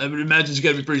 I would imagine it's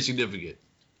got to be pretty significant.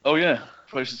 Oh, yeah.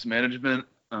 Crisis management,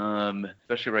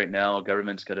 especially right now,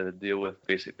 government's got to deal with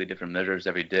basically different measures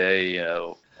every day.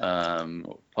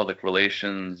 Public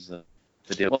relations,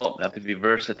 have to be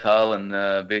versatile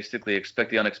and basically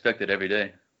expect the unexpected every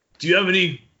day. Do you have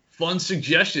any fun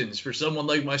suggestions for someone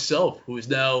like myself who is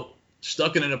now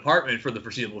stuck in an apartment for the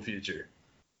foreseeable future?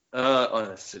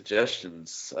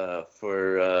 Suggestions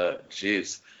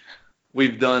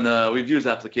we've used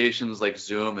applications like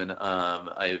Zoom, and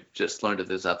I've just learned of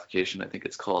this application. I think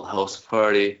it's called House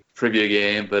Party, trivia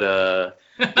game, but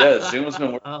yeah, Zoom's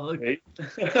been working great.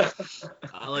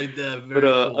 I like that. Very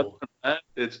cool. Other than that,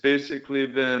 it's basically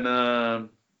been a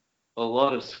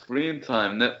lot of screen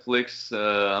time. Netflix.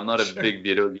 I'm not a big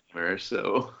video gamer,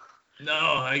 so. No,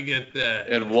 I get that.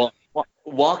 And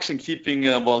walks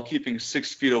and while keeping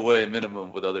 6 feet away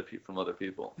minimum with from other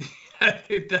people. I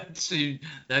think that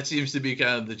seems to be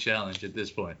kind of the challenge at this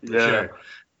point. For yeah. Sure.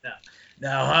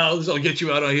 Now, I'll get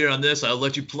you out on here on this. I'll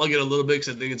let you plug it a little bit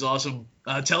because I think it's awesome.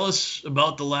 Tell us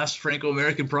about the last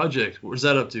Franco-American project. Where's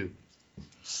that up to?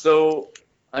 So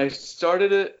I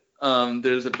started it.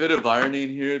 There's a bit of irony in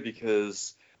here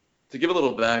because, to give a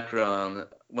little background,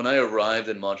 when I arrived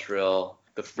in Montreal,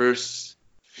 the first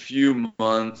few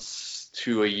months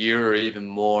to a year or even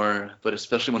more, but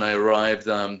especially when I arrived,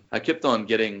 I kept on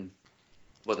getting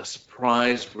a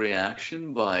surprised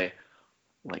reaction by,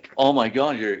 like, oh my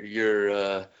God,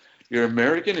 you're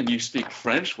American and you speak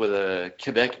French with a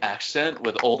Quebec accent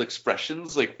with old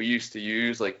expressions like we used to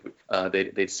use, like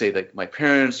they'd say that my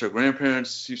parents or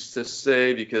grandparents used to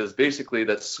say, because basically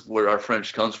that's where our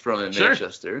French comes from in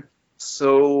Manchester.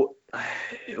 So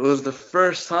it was the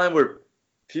first time where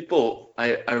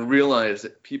I realized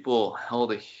that people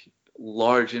held a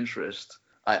large interest.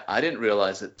 I didn't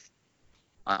realize it.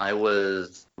 I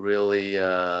was really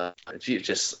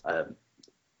just a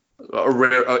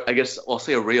rare, I guess I'll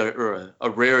say a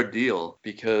rare deal,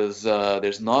 because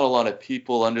there's not a lot of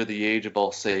people under the age of,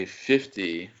 I'll say,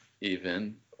 50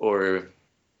 even, or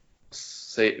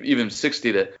say even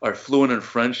 60 that are fluent in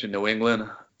French in New England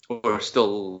or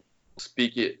still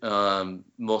speak it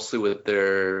mostly with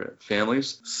their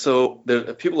families. So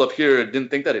the people up here didn't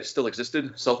think that it still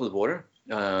existed south of the border,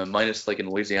 minus like in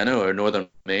Louisiana or northern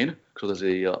Maine, because there's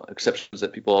the exceptions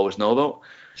that people always know about.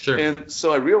 Sure. And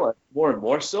so I realized more and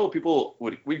more so people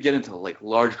we'd get into like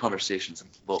large conversations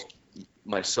about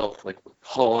myself, like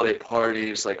holiday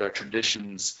parties, like our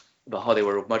traditions, about how they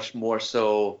were much more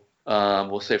so,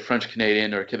 we'll say French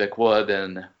Canadian or Quebecois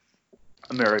than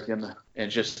American, and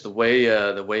just the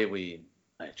way we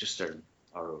just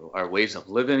our ways of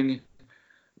living.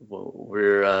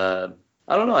 We're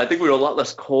I don't know. I think we were a lot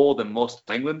less cold than most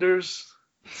Englanders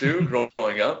too,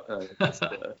 growing up.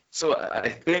 So I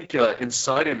think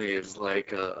inside of me is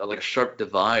like a sharp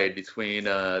divide between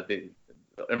the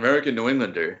American New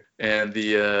Englander and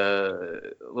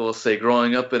the we'll say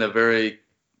growing up in a very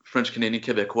French Canadian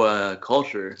Quebecois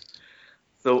culture.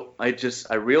 So I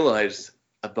realized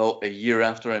about a year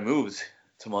after I moved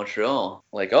to Montreal,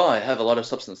 like, I have a lot of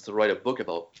substance to write a book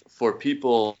about for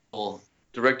people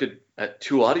directed at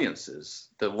two audiences,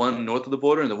 the one north of the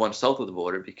border and the one south of the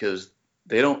border, because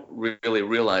they don't really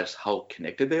realize how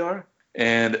connected they are.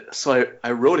 And so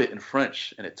I wrote it in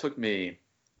French, and it took me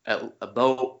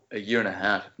about a year and a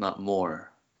half, if not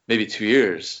more, maybe 2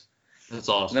 years. That's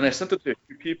awesome. And then I sent it to a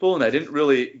few people, and I didn't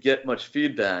really get much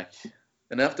feedback.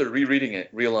 And after rereading it,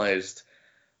 realized,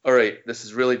 all right, this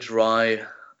is really dry.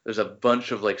 There's a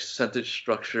bunch of like sentence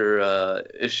structure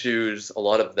issues, a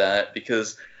lot of that,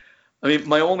 because I mean,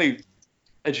 my only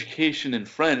education in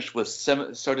French was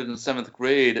started in 7th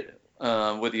grade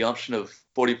with the option of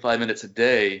 45 minutes a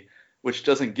day, which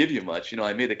doesn't give you much.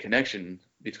 I made a connection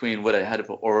between what I had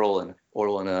for oral and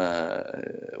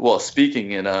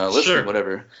speaking and listening, sure.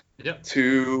 Whatever, yep.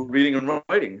 to reading and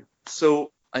writing.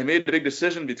 So I made a big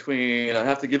decision between I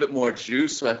have to give it more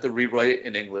juice, so I have to rewrite it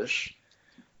in English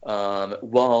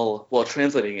while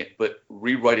translating it, but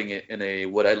rewriting it in a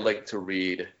what I like to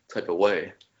read type of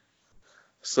way.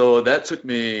 So that took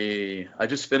me, I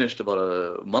just finished about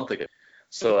a month ago.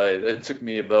 So it took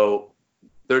me about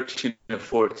 13 to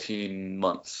 14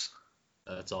 months.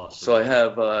 That's awesome. So I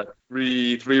have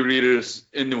three readers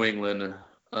in New England,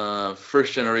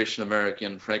 first generation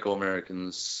American,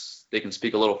 Franco-Americans. They can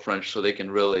speak a little French, so they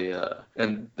can really,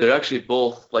 and they're actually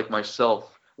both like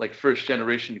myself, like first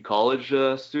generation college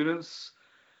students.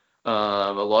 A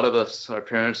lot of us, our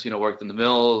parents, worked in the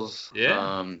mills.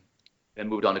 Yeah. and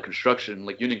moved on to construction,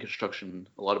 like union construction,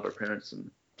 a lot of our parents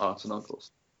and aunts and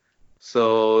uncles.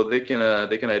 So they can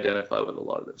identify with a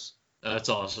lot of this. That's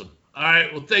awesome. All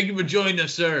right. Well, thank you for joining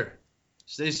us, sir.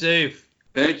 Stay safe.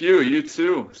 Thank you. You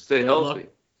too. Stay healthy.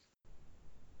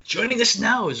 Joining us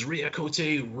now is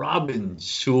Riakote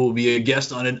Robbins, who will be a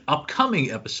guest on an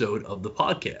upcoming episode of the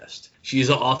podcast. She is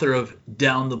the author of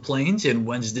Down the Plains and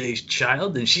Wednesday's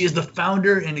Child, and she is the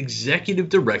founder and executive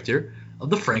director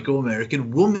of the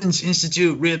Franco-American Women's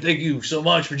Institute. Ria, thank you so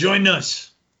much for joining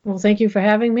us. Well, thank you for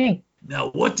having me.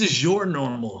 Now, what does your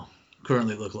normal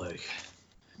currently look like?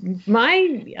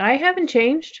 I haven't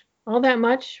changed all that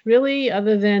much, really,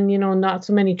 other than, not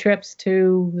so many trips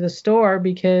to the store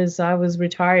because I was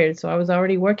retired, so I was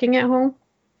already working at home.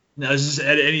 Now, does this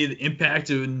add any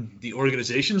impact in the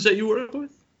organizations that you work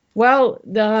with? Well,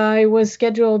 I was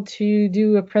scheduled to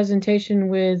do a presentation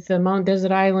with Mount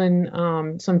Desert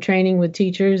Island, some training with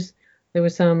teachers. There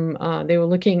was they were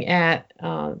looking at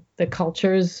the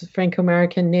cultures,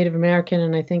 Franco-American, Native American,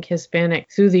 and I think Hispanic,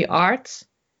 through the arts.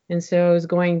 And so I was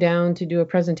going down to do a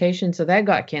presentation, so that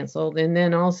got canceled. And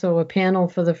then also a panel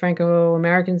for the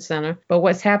Franco-American Center. But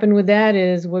what's happened with that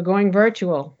is we're going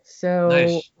virtual. So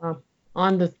nice.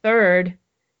 On the 3rd,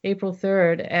 April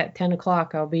 3rd at 10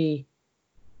 o'clock, I'll be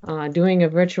doing a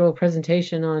virtual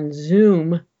presentation on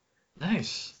Zoom.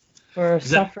 Nice. For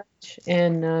suffrage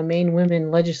and Maine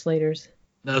women legislators.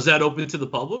 Now, is that open to the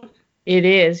public? It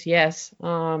is, yes.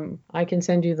 I can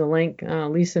send you the link.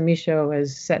 Lisa Michaud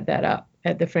has set that up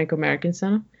at the Franco-American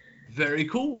Center. Very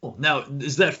cool. Now,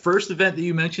 is that first event that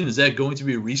you mentioned, is that going to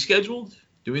be rescheduled?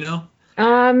 Do we know?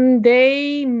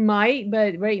 They might,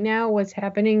 but right now what's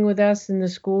happening with us in the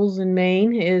schools in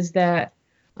Maine is that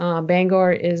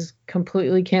Bangor is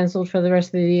completely canceled for the rest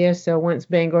of the year. So once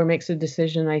Bangor makes a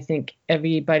decision, I think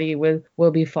everybody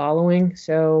will be following.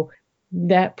 So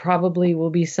that probably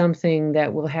will be something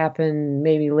that will happen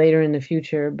maybe later in the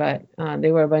future. But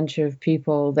there were a bunch of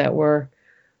people that were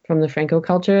from the Franco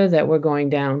culture that were going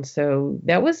down. So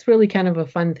that was really kind of a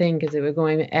fun thing because they were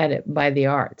going at it by the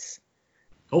arts.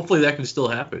 Hopefully that can still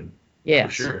happen. Yeah.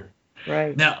 For sure.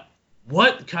 Right. Now,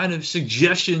 what kind of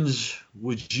suggestions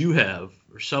would you have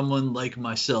for someone like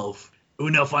myself who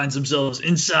now finds themselves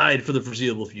inside for the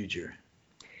foreseeable future?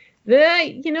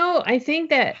 I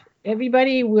think that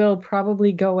everybody will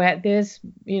probably go at this,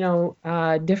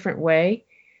 different way.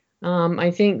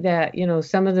 I think that,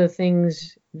 some of the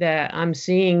things that I'm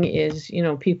seeing is,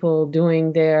 people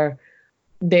doing their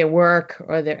work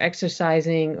or their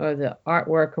exercising or the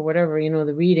artwork or whatever,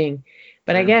 the reading.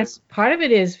 But I guess part of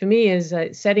it is, for me, is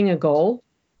setting a goal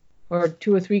or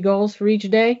 2 or 3 goals for each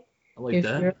day. I like if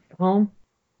that. You're at home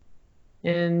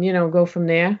and, go from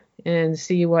there and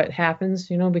see what happens,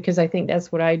 because I think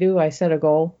that's what I do. I set a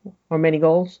goal or many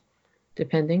goals,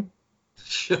 depending.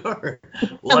 Sure.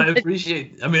 Well, I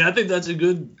appreciate it. I think that's a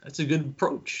good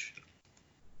approach.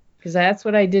 Because that's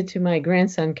what I did to my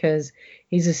grandson, because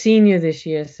he's a senior this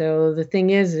year. So the thing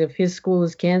is, if his school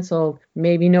is canceled,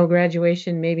 maybe no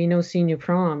graduation, maybe no senior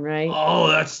prom, right? Oh,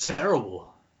 that's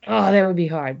terrible. Oh, that would be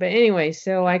hard. But anyway,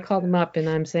 so I called him up and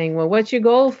I'm saying, well, what's your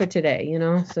goal for today?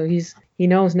 So he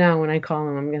knows now when I call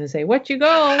him, I'm going to say, what's your goal?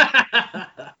 I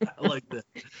like that.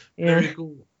 Yeah. Very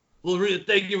cool. Well, Rita,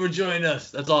 thank you for joining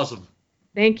us. That's awesome.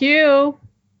 Thank you.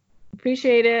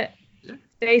 Appreciate it. Yeah.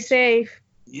 Stay safe.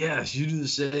 Yes, you do the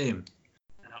same.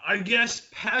 Our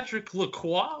guest, Patrick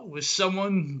Lacroix, was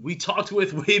someone we talked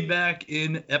with way back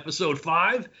in episode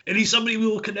 5, and he's somebody we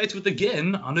will connect with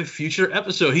again on a future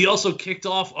episode. He also kicked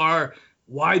off our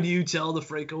Why Do You Tell the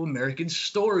Franco-American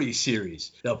Story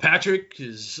series. Now, Patrick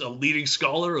is a leading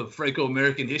scholar of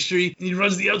Franco-American history, and he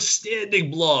runs the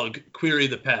outstanding blog Query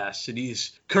the Past, and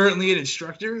he's currently an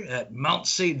instructor at Mount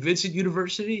St. Vincent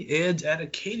University and at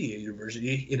Acadia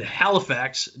University in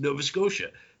Halifax, Nova Scotia.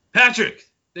 Patrick,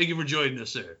 thank you for joining us,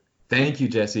 sir. Thank you,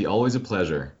 Jesse. Always a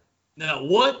pleasure. Now,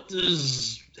 what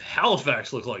does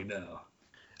Halifax look like now?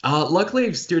 Luckily,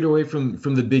 I've steered away from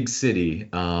the big city.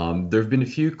 There have been a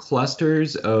few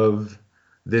clusters of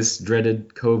this dreaded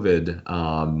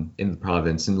COVID in the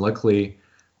province, and luckily,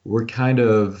 we're kind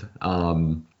of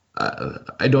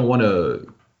I don't want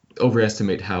to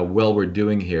overestimate how well we're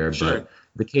doing here, Sure. but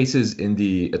the cases in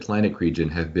the Atlantic region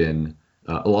have been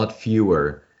a lot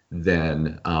fewer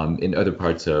than in other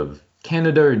parts of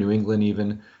Canada or New England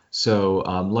even. So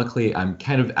luckily, I'm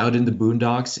kind of out in the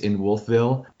boondocks in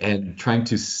Wolfville and trying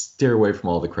to steer away from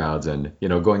all the crowds and,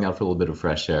 going out for a little bit of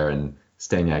fresh air and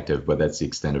staying active, but that's the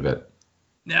extent of it.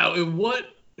 Now, what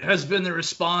has been the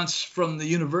response from the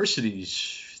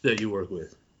universities that you work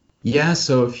with? Yeah,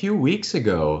 so a few weeks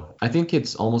ago, I think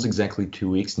it's almost exactly 2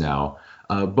 weeks now,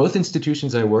 both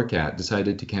institutions I work at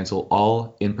decided to cancel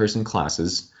all in-person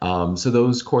classes. So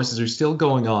those courses are still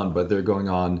going on, but they're going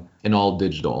on in all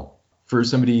digital. For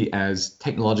somebody as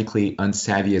technologically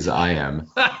unsavvy as I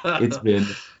am, it's been,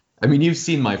 I mean, you've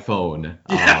seen my phone.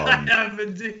 Yeah, I have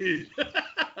indeed.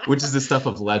 Which is the stuff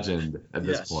of legend at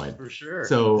this point. For sure.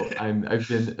 So I've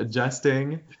been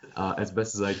adjusting as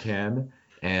best as I can.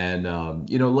 And,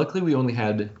 luckily we only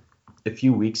had a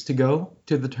few weeks to go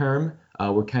to the term.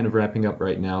 We're kind of wrapping up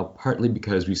right now, partly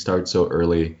because we start so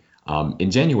early in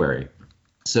January.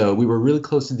 So we were really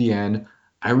close to the end.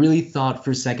 I really thought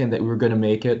for a second that we were going to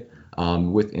make it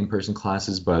with in-person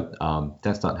classes, but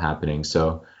that's not happening.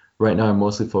 So right now I'm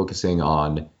mostly focusing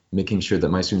on making sure that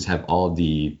my students have all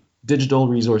the digital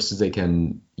resources they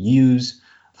can use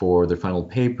for their final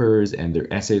papers, and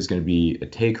their essay is going to be a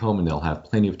take-home, and they'll have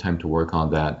plenty of time to work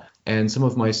on that. And some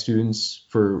of my students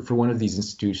for one of these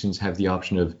institutions have the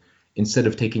option of, instead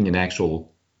of taking an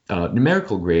actual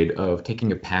numerical grade, of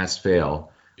taking a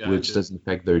pass-fail, which doesn't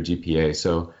affect their GPA.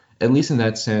 So at least in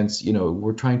that sense,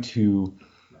 we're trying to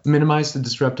minimize the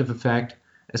disruptive effect,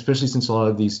 especially since a lot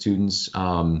of these students,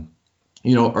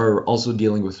 are also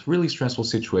dealing with really stressful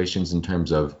situations in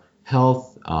terms of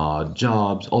health,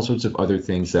 jobs, all sorts of other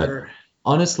things that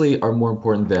honestly are more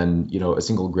important than, a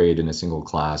single grade in a single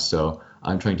class. So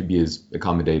I'm trying to be as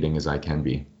accommodating as I can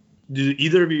be. Do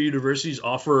either of your universities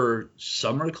offer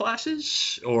summer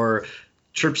classes or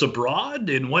trips abroad?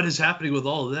 And what is happening with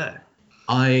all of that?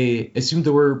 I assumed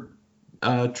there were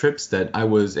trips that I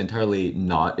was entirely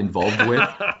not involved with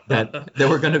that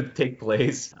were going to take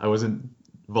place. I wasn't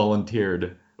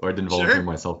volunteered, or I didn't volunteer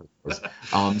myself, of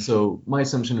course. So my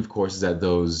assumption, of course, is that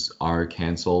those are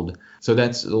canceled. So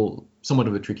that's somewhat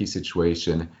of a tricky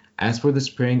situation. As for the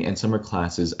spring and summer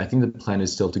classes, I think the plan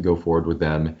is still to go forward with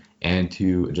them and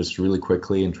to just really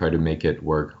quickly and try to make it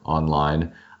work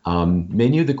online.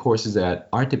 Many of the courses that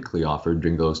are typically offered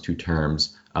during those two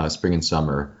terms, spring and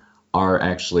summer, are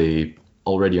actually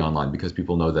already online because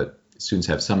people know that students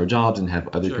have summer jobs and have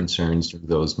other concerns during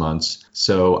those months.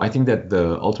 So I think that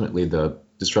ultimately the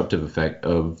disruptive effect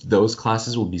of those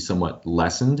classes will be somewhat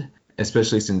lessened,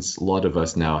 especially since a lot of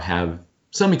us now have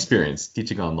some experience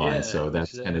teaching online. Yeah, so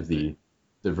that's kind of the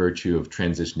virtue of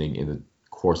transitioning in the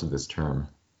course of this term.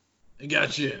 I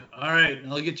got you. All right,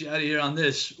 I'll get you out of here on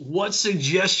this. What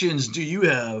suggestions do you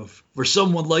have for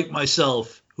someone like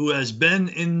myself who has been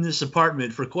in this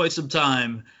apartment for quite some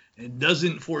time and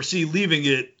doesn't foresee leaving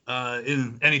it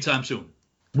in anytime soon?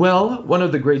 Well, one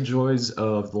of the great joys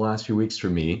of the last few weeks for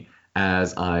me,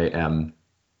 as I am,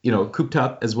 cooped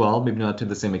up as well, maybe not to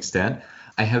the same extent,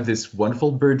 I have this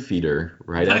wonderful bird feeder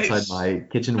right outside my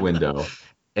kitchen window,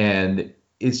 and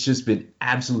it's just been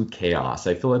absolute chaos.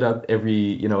 I fill it up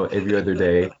every other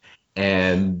day,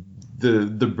 and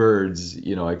the birds,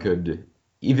 I could,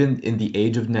 even in the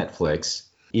age of Netflix,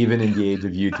 even in the age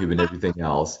of YouTube and everything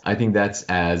else, I think that's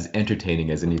as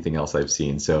entertaining as anything else I've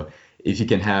seen. So if you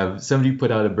can have somebody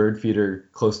put out a bird feeder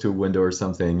close to a window or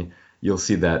something, you'll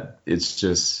see that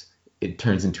it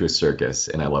turns into a circus,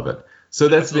 and I love it. So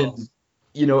that's been,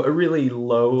 a really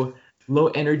low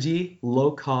energy,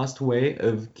 low cost way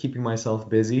of keeping myself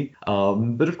busy.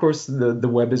 But of course the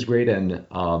web is great, and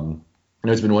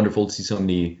it's been wonderful to see so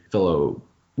many fellow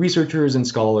researchers and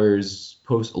scholars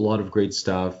post a lot of great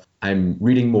stuff. I'm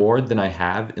reading more than I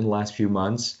have in the last few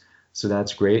months, so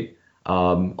that's great.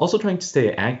 Also trying to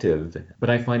stay active, but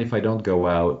I find if I don't go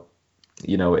out,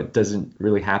 it doesn't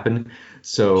really happen.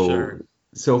 So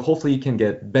hopefully you can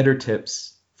get better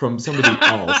tips from somebody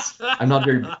else. I'm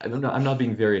not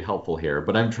being very helpful here,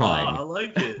 but I'm trying. I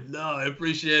like it. No, I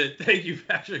appreciate it. Thank you,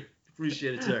 Patrick.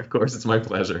 Appreciate it, sir. Of course, it's my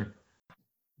pleasure.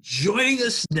 Joining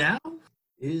us now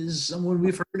is someone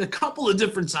we've heard a couple of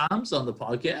different times on the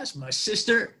podcast, my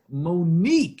sister,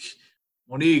 Monique.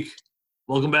 Monique,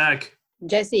 welcome back.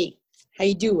 Jesse, how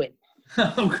you doing?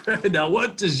 I'm good. Now,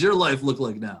 what does your life look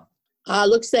like now?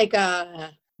 Looks like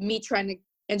me trying to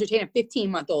entertain a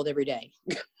 15-month-old every day.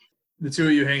 The two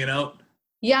of you hanging out?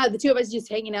 Yeah, the two of us just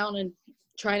hanging out and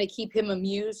trying to keep him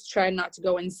amused, trying not to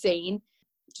go insane,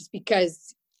 just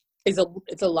because it's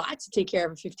a lot to take care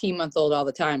of a 15-month-old all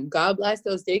the time. God bless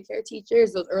those daycare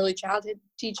teachers, those early childhood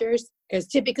teachers, because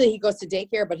typically he goes to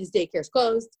daycare, but his daycare's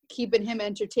closed. Keeping him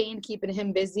entertained, keeping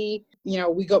him busy.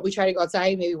 We try to go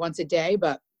outside maybe once a day,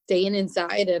 but staying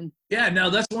inside. And yeah, now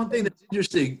that's one thing that's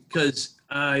interesting, because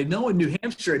I know in New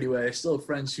Hampshire anyway, I still have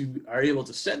friends who are able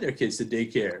to send their kids to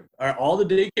daycare. Are all the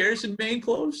daycares in Maine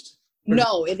closed?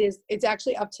 No, it's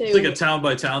actually up to... It's like a town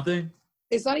by town thing?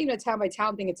 it's not even a town by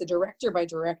town thing. It's a director by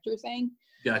director thing.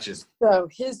 Gotcha. So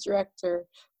his director,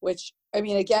 which, I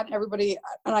mean, again, everybody,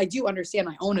 and I do understand,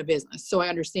 I own a business, so I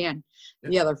understand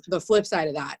the flip side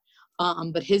of that.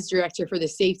 But his director, for the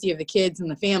safety of the kids and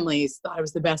the families, thought it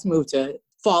was the best move to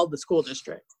follow the school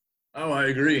district. Oh, I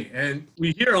agree. And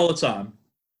we hear all the time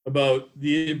about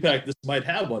the impact this might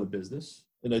have on a business.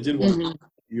 And I did want to know,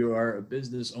 you are a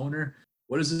business owner.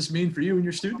 What does this mean for you and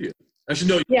your studio? I should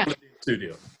know you own a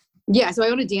studio. Yeah, so I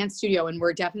own a dance studio, and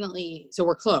we're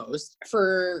closed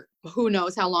for who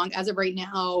knows how long. As of right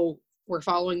now, we're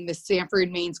following the Sanford,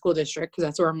 Maine School District, because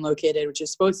that's where I'm located, which is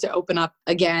supposed to open up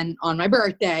again on my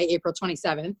birthday, April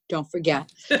 27th. Don't forget.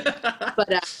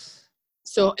 But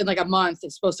so in like a month,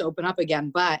 it's supposed to open up again.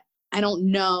 But I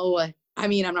don't know. I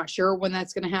mean, I'm not sure when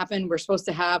that's going to happen. We're supposed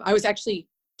to have, I was actually,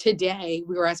 today,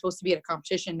 we were supposed to be at a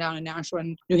competition down in Nashua,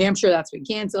 New Hampshire. That's been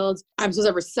canceled. I'm supposed to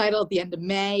have a recital at the end of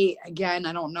May. Again,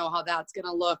 I don't know how that's going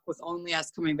to look with only us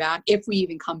coming back, if we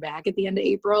even come back at the end of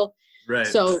April. Right.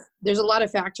 So there's a lot of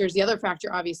factors. The other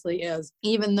factor, obviously, is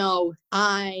even though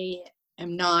I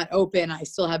am not open, I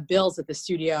still have bills at the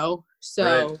studio.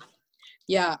 So,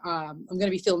 I'm going to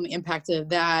be feeling the impact of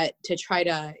that to try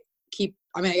to keep,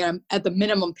 I'm at the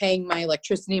minimum paying my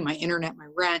electricity, my internet, my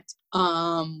rent,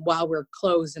 while we're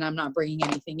closed and I'm not bringing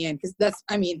anything in. Because that's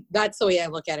the way I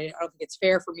look at it. I don't think it's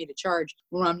fair for me to charge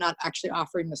when I'm not actually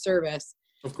offering the service.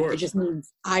 Of course. It just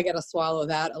means I got to swallow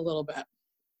that a little bit.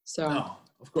 So. No,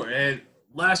 of course. And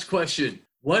last question,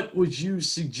 what would you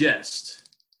suggest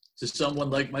to someone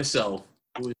like myself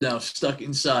who is now stuck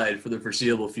inside for the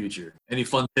foreseeable future? Any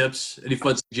fun tips? Any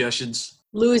fun suggestions?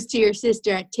 Lose to your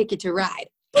sister at Ticket to Ride.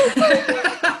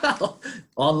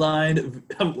 Online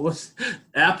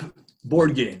app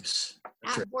board games.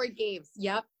 Board games.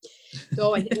 Yep.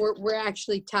 So I think we're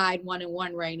actually tied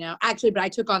 1-1 right now. Actually, but I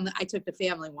took the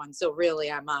family one, so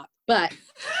really I'm up. But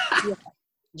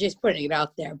just putting it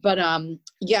out there. But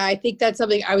I think that's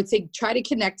something I would say. Try to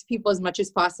connect to people as much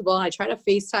as possible. I try to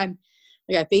FaceTime.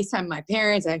 I FaceTime my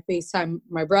parents. I FaceTime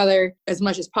my brother as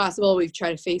much as possible. We've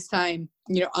tried to FaceTime,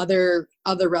 other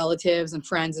relatives and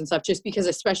friends and stuff, just because,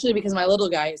 especially because my little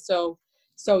guy is so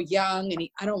young, and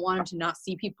I don't want him to not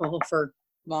see people for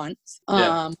months,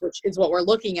 which is what we're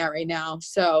looking at right now.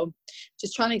 So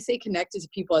just trying to stay connected to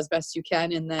people as best you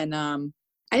can. And then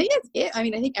I think that's it. I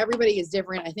mean, I think everybody is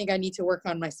different. I think I need to work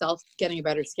on myself, getting a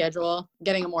better schedule,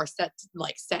 getting a more set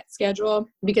schedule,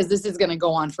 because this is going to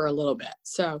go on for a little bit.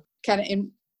 So kind of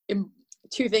in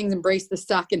two things: embrace the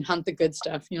suck and hunt the good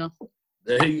stuff, There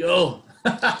you go.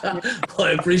 Well,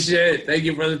 I appreciate it. Thank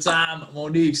you for the time.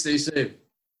 Monique, stay safe.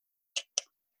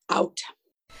 Out.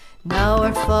 Now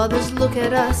our fathers look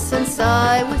at us and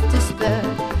sigh with despair,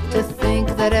 to think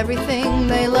that everything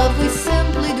they love we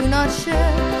simply do not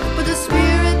share. But the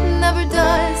spirit never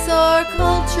dies, our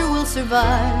culture will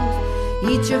survive.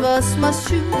 Each of us must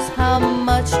choose how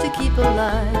much to keep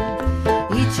alive.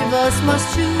 Each of us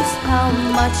must choose how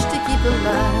much to keep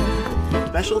alive.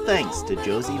 Special thanks to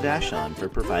Josie Vachon for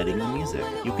providing the music.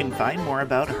 You can find more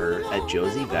about her at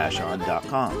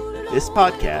josievachon.com. This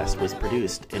podcast was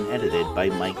produced and edited by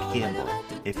Mike Campbell.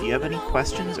 If you have any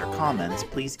questions or comments,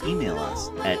 please email us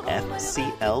at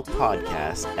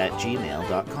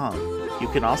fclpodcast@gmail.com. You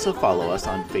can also follow us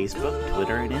on Facebook,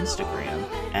 Twitter, and Instagram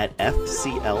at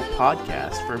FCL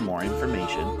Podcast for more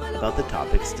information about the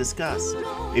topics discussed.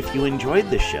 If you enjoyed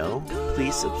the show,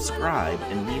 please subscribe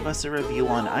and leave us a review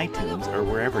on iTunes or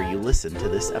wherever you listen to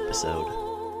this episode.